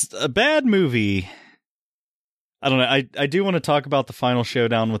 It's a bad movie. I don't know. I do want to talk about the final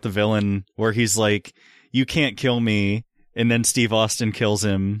showdown with the villain where he's like, you can't kill me. And then Steve Austin kills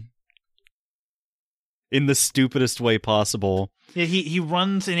him in the stupidest way possible. Yeah, he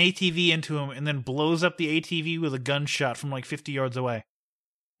runs an ATV into him and then blows up the ATV with a gunshot from like 50 yards away.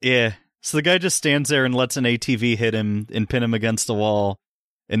 Yeah. So the guy just stands there and lets an ATV hit him and pin him against the wall,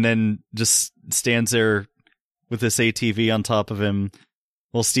 and then just stands there with this ATV on top of him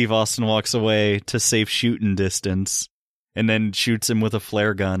while Steve Austin walks away to safe shooting distance and then shoots him with a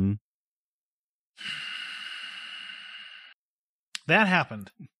flare gun. That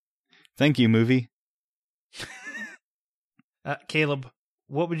happened. Thank you, movie. Caleb,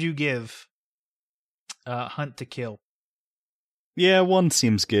 what would you give Hunt to Kill? Yeah, 1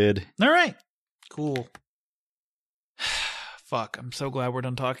 seems good. All right. Cool. Fuck, I'm so glad we're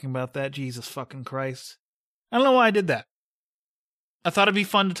done talking about that. Jesus fucking Christ. I don't know why I did that. I thought it'd be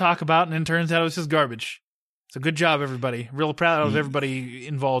fun to talk about, and it turns out it was just garbage. So good job, everybody. Real proud of everybody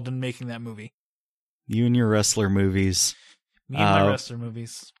involved in making that movie. You and your wrestler movies. Me and my wrestler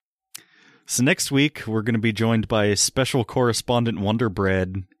movies. So next week, we're going to be joined by special correspondent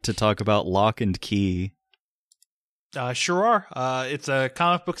Wonderbread to talk about Lock and Key. Sure are. It's a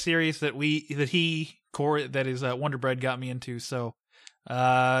comic book series that Wonderbread got me into. So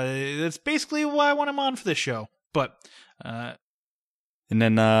that's basically why I want him on for this show. But And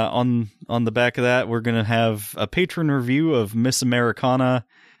then on the back of that, we're going to have a patron review of Miss Americana,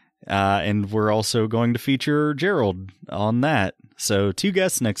 and we're also going to feature Gerald on that. So 2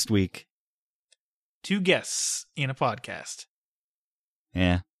 guests next week. 2 guests in a podcast.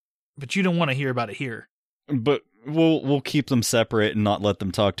 Yeah. But you don't want to hear about it here. But we'll keep them separate and not let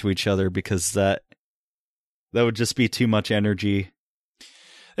them talk to each other, because that would just be too much energy.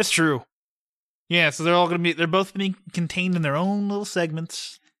 That's true. Yeah, so they're both being contained in their own little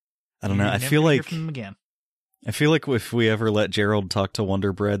segments. I don't know. I feel hear like from them again. I feel like if we ever let Gerald talk to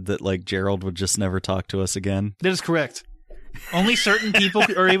Wonder Bread, that like Gerald would just never talk to us again. That is correct. Only certain people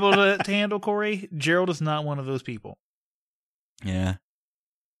are able to handle Corey. Gerald is not one of those people. Yeah.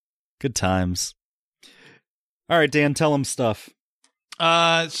 Good times. All right, Dan, tell him stuff.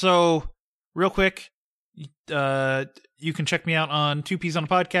 So real quick, you can check me out on 2Ps on a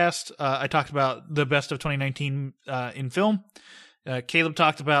Podcast. I talked about the best of 2019 in film. Caleb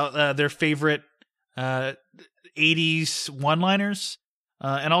talked about their favorite 80s one-liners.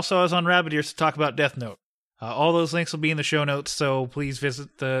 And also I was on Rabbit Ears to talk about Death Note. All those links will be in the show notes, so please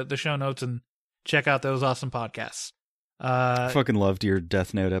visit the show notes and check out those awesome podcasts. I fucking loved your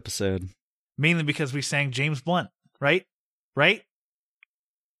Death Note episode. Mainly because we sang James Blunt, right? Right?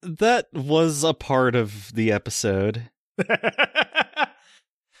 That was a part of the episode.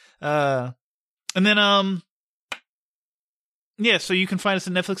 And then, yeah, so you can find us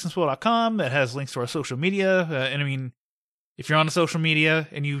at netflixandswill.com. That has links to our social media. And I mean, if you're on a social media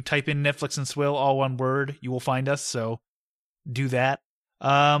and you type in Netflix and Swill, all one word, you will find us. So do that.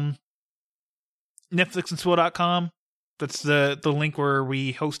 Netflixandswill.com. That's the link where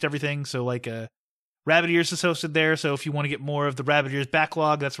we host everything. So like, Rabbit Ears is hosted there. So if you want to get more of the Rabbit Ears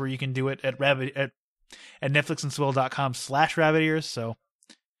backlog, that's where you can do it at netflixandswill.com/Rabbit Ears. So,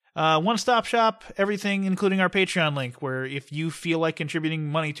 one-stop shop, everything, including our Patreon link, where if you feel like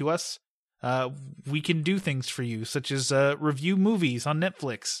contributing money to us, we can do things for you, such as review movies on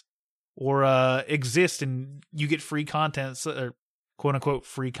Netflix, or exist and you get free content, or quote-unquote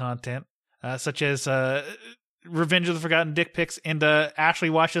free content, such as Revenge of the Forgotten Dick Pics and Ashley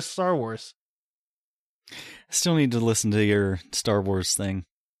watches Star Wars. I still need to listen to your Star Wars thing.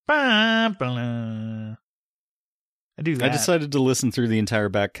 I do that. I decided to listen through the entire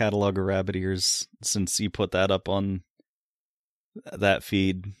back catalog of Rabbit Ears since you put that up on that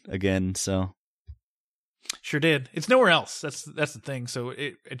feed again, so. Sure did. It's nowhere else. That's the thing. So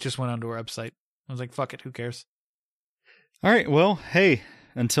it just went onto our website. I was like, fuck it, who cares? All right, well, hey,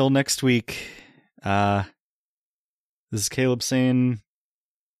 until next week, this is Caleb saying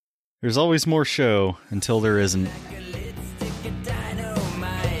there's always more show until there isn't.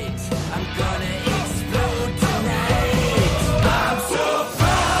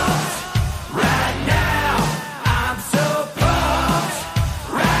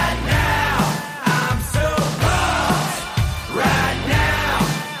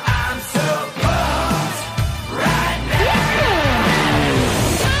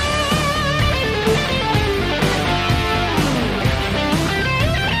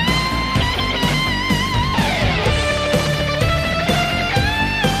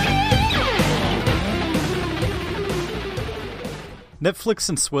 Netflix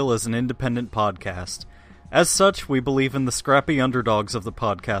and Swill is an independent podcast. As such, we believe in the scrappy underdogs of the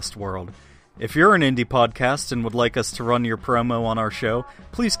podcast world. If you're an indie podcast and would like us to run your promo on our show,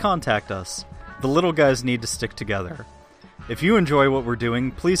 please contact us. The little guys need to stick together. If you enjoy what we're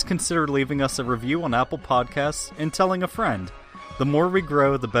doing, please consider leaving us a review on Apple Podcasts and telling a friend. The more we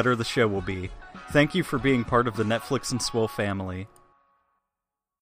grow, the better the show will be. Thank you for being part of the Netflix and Swill family.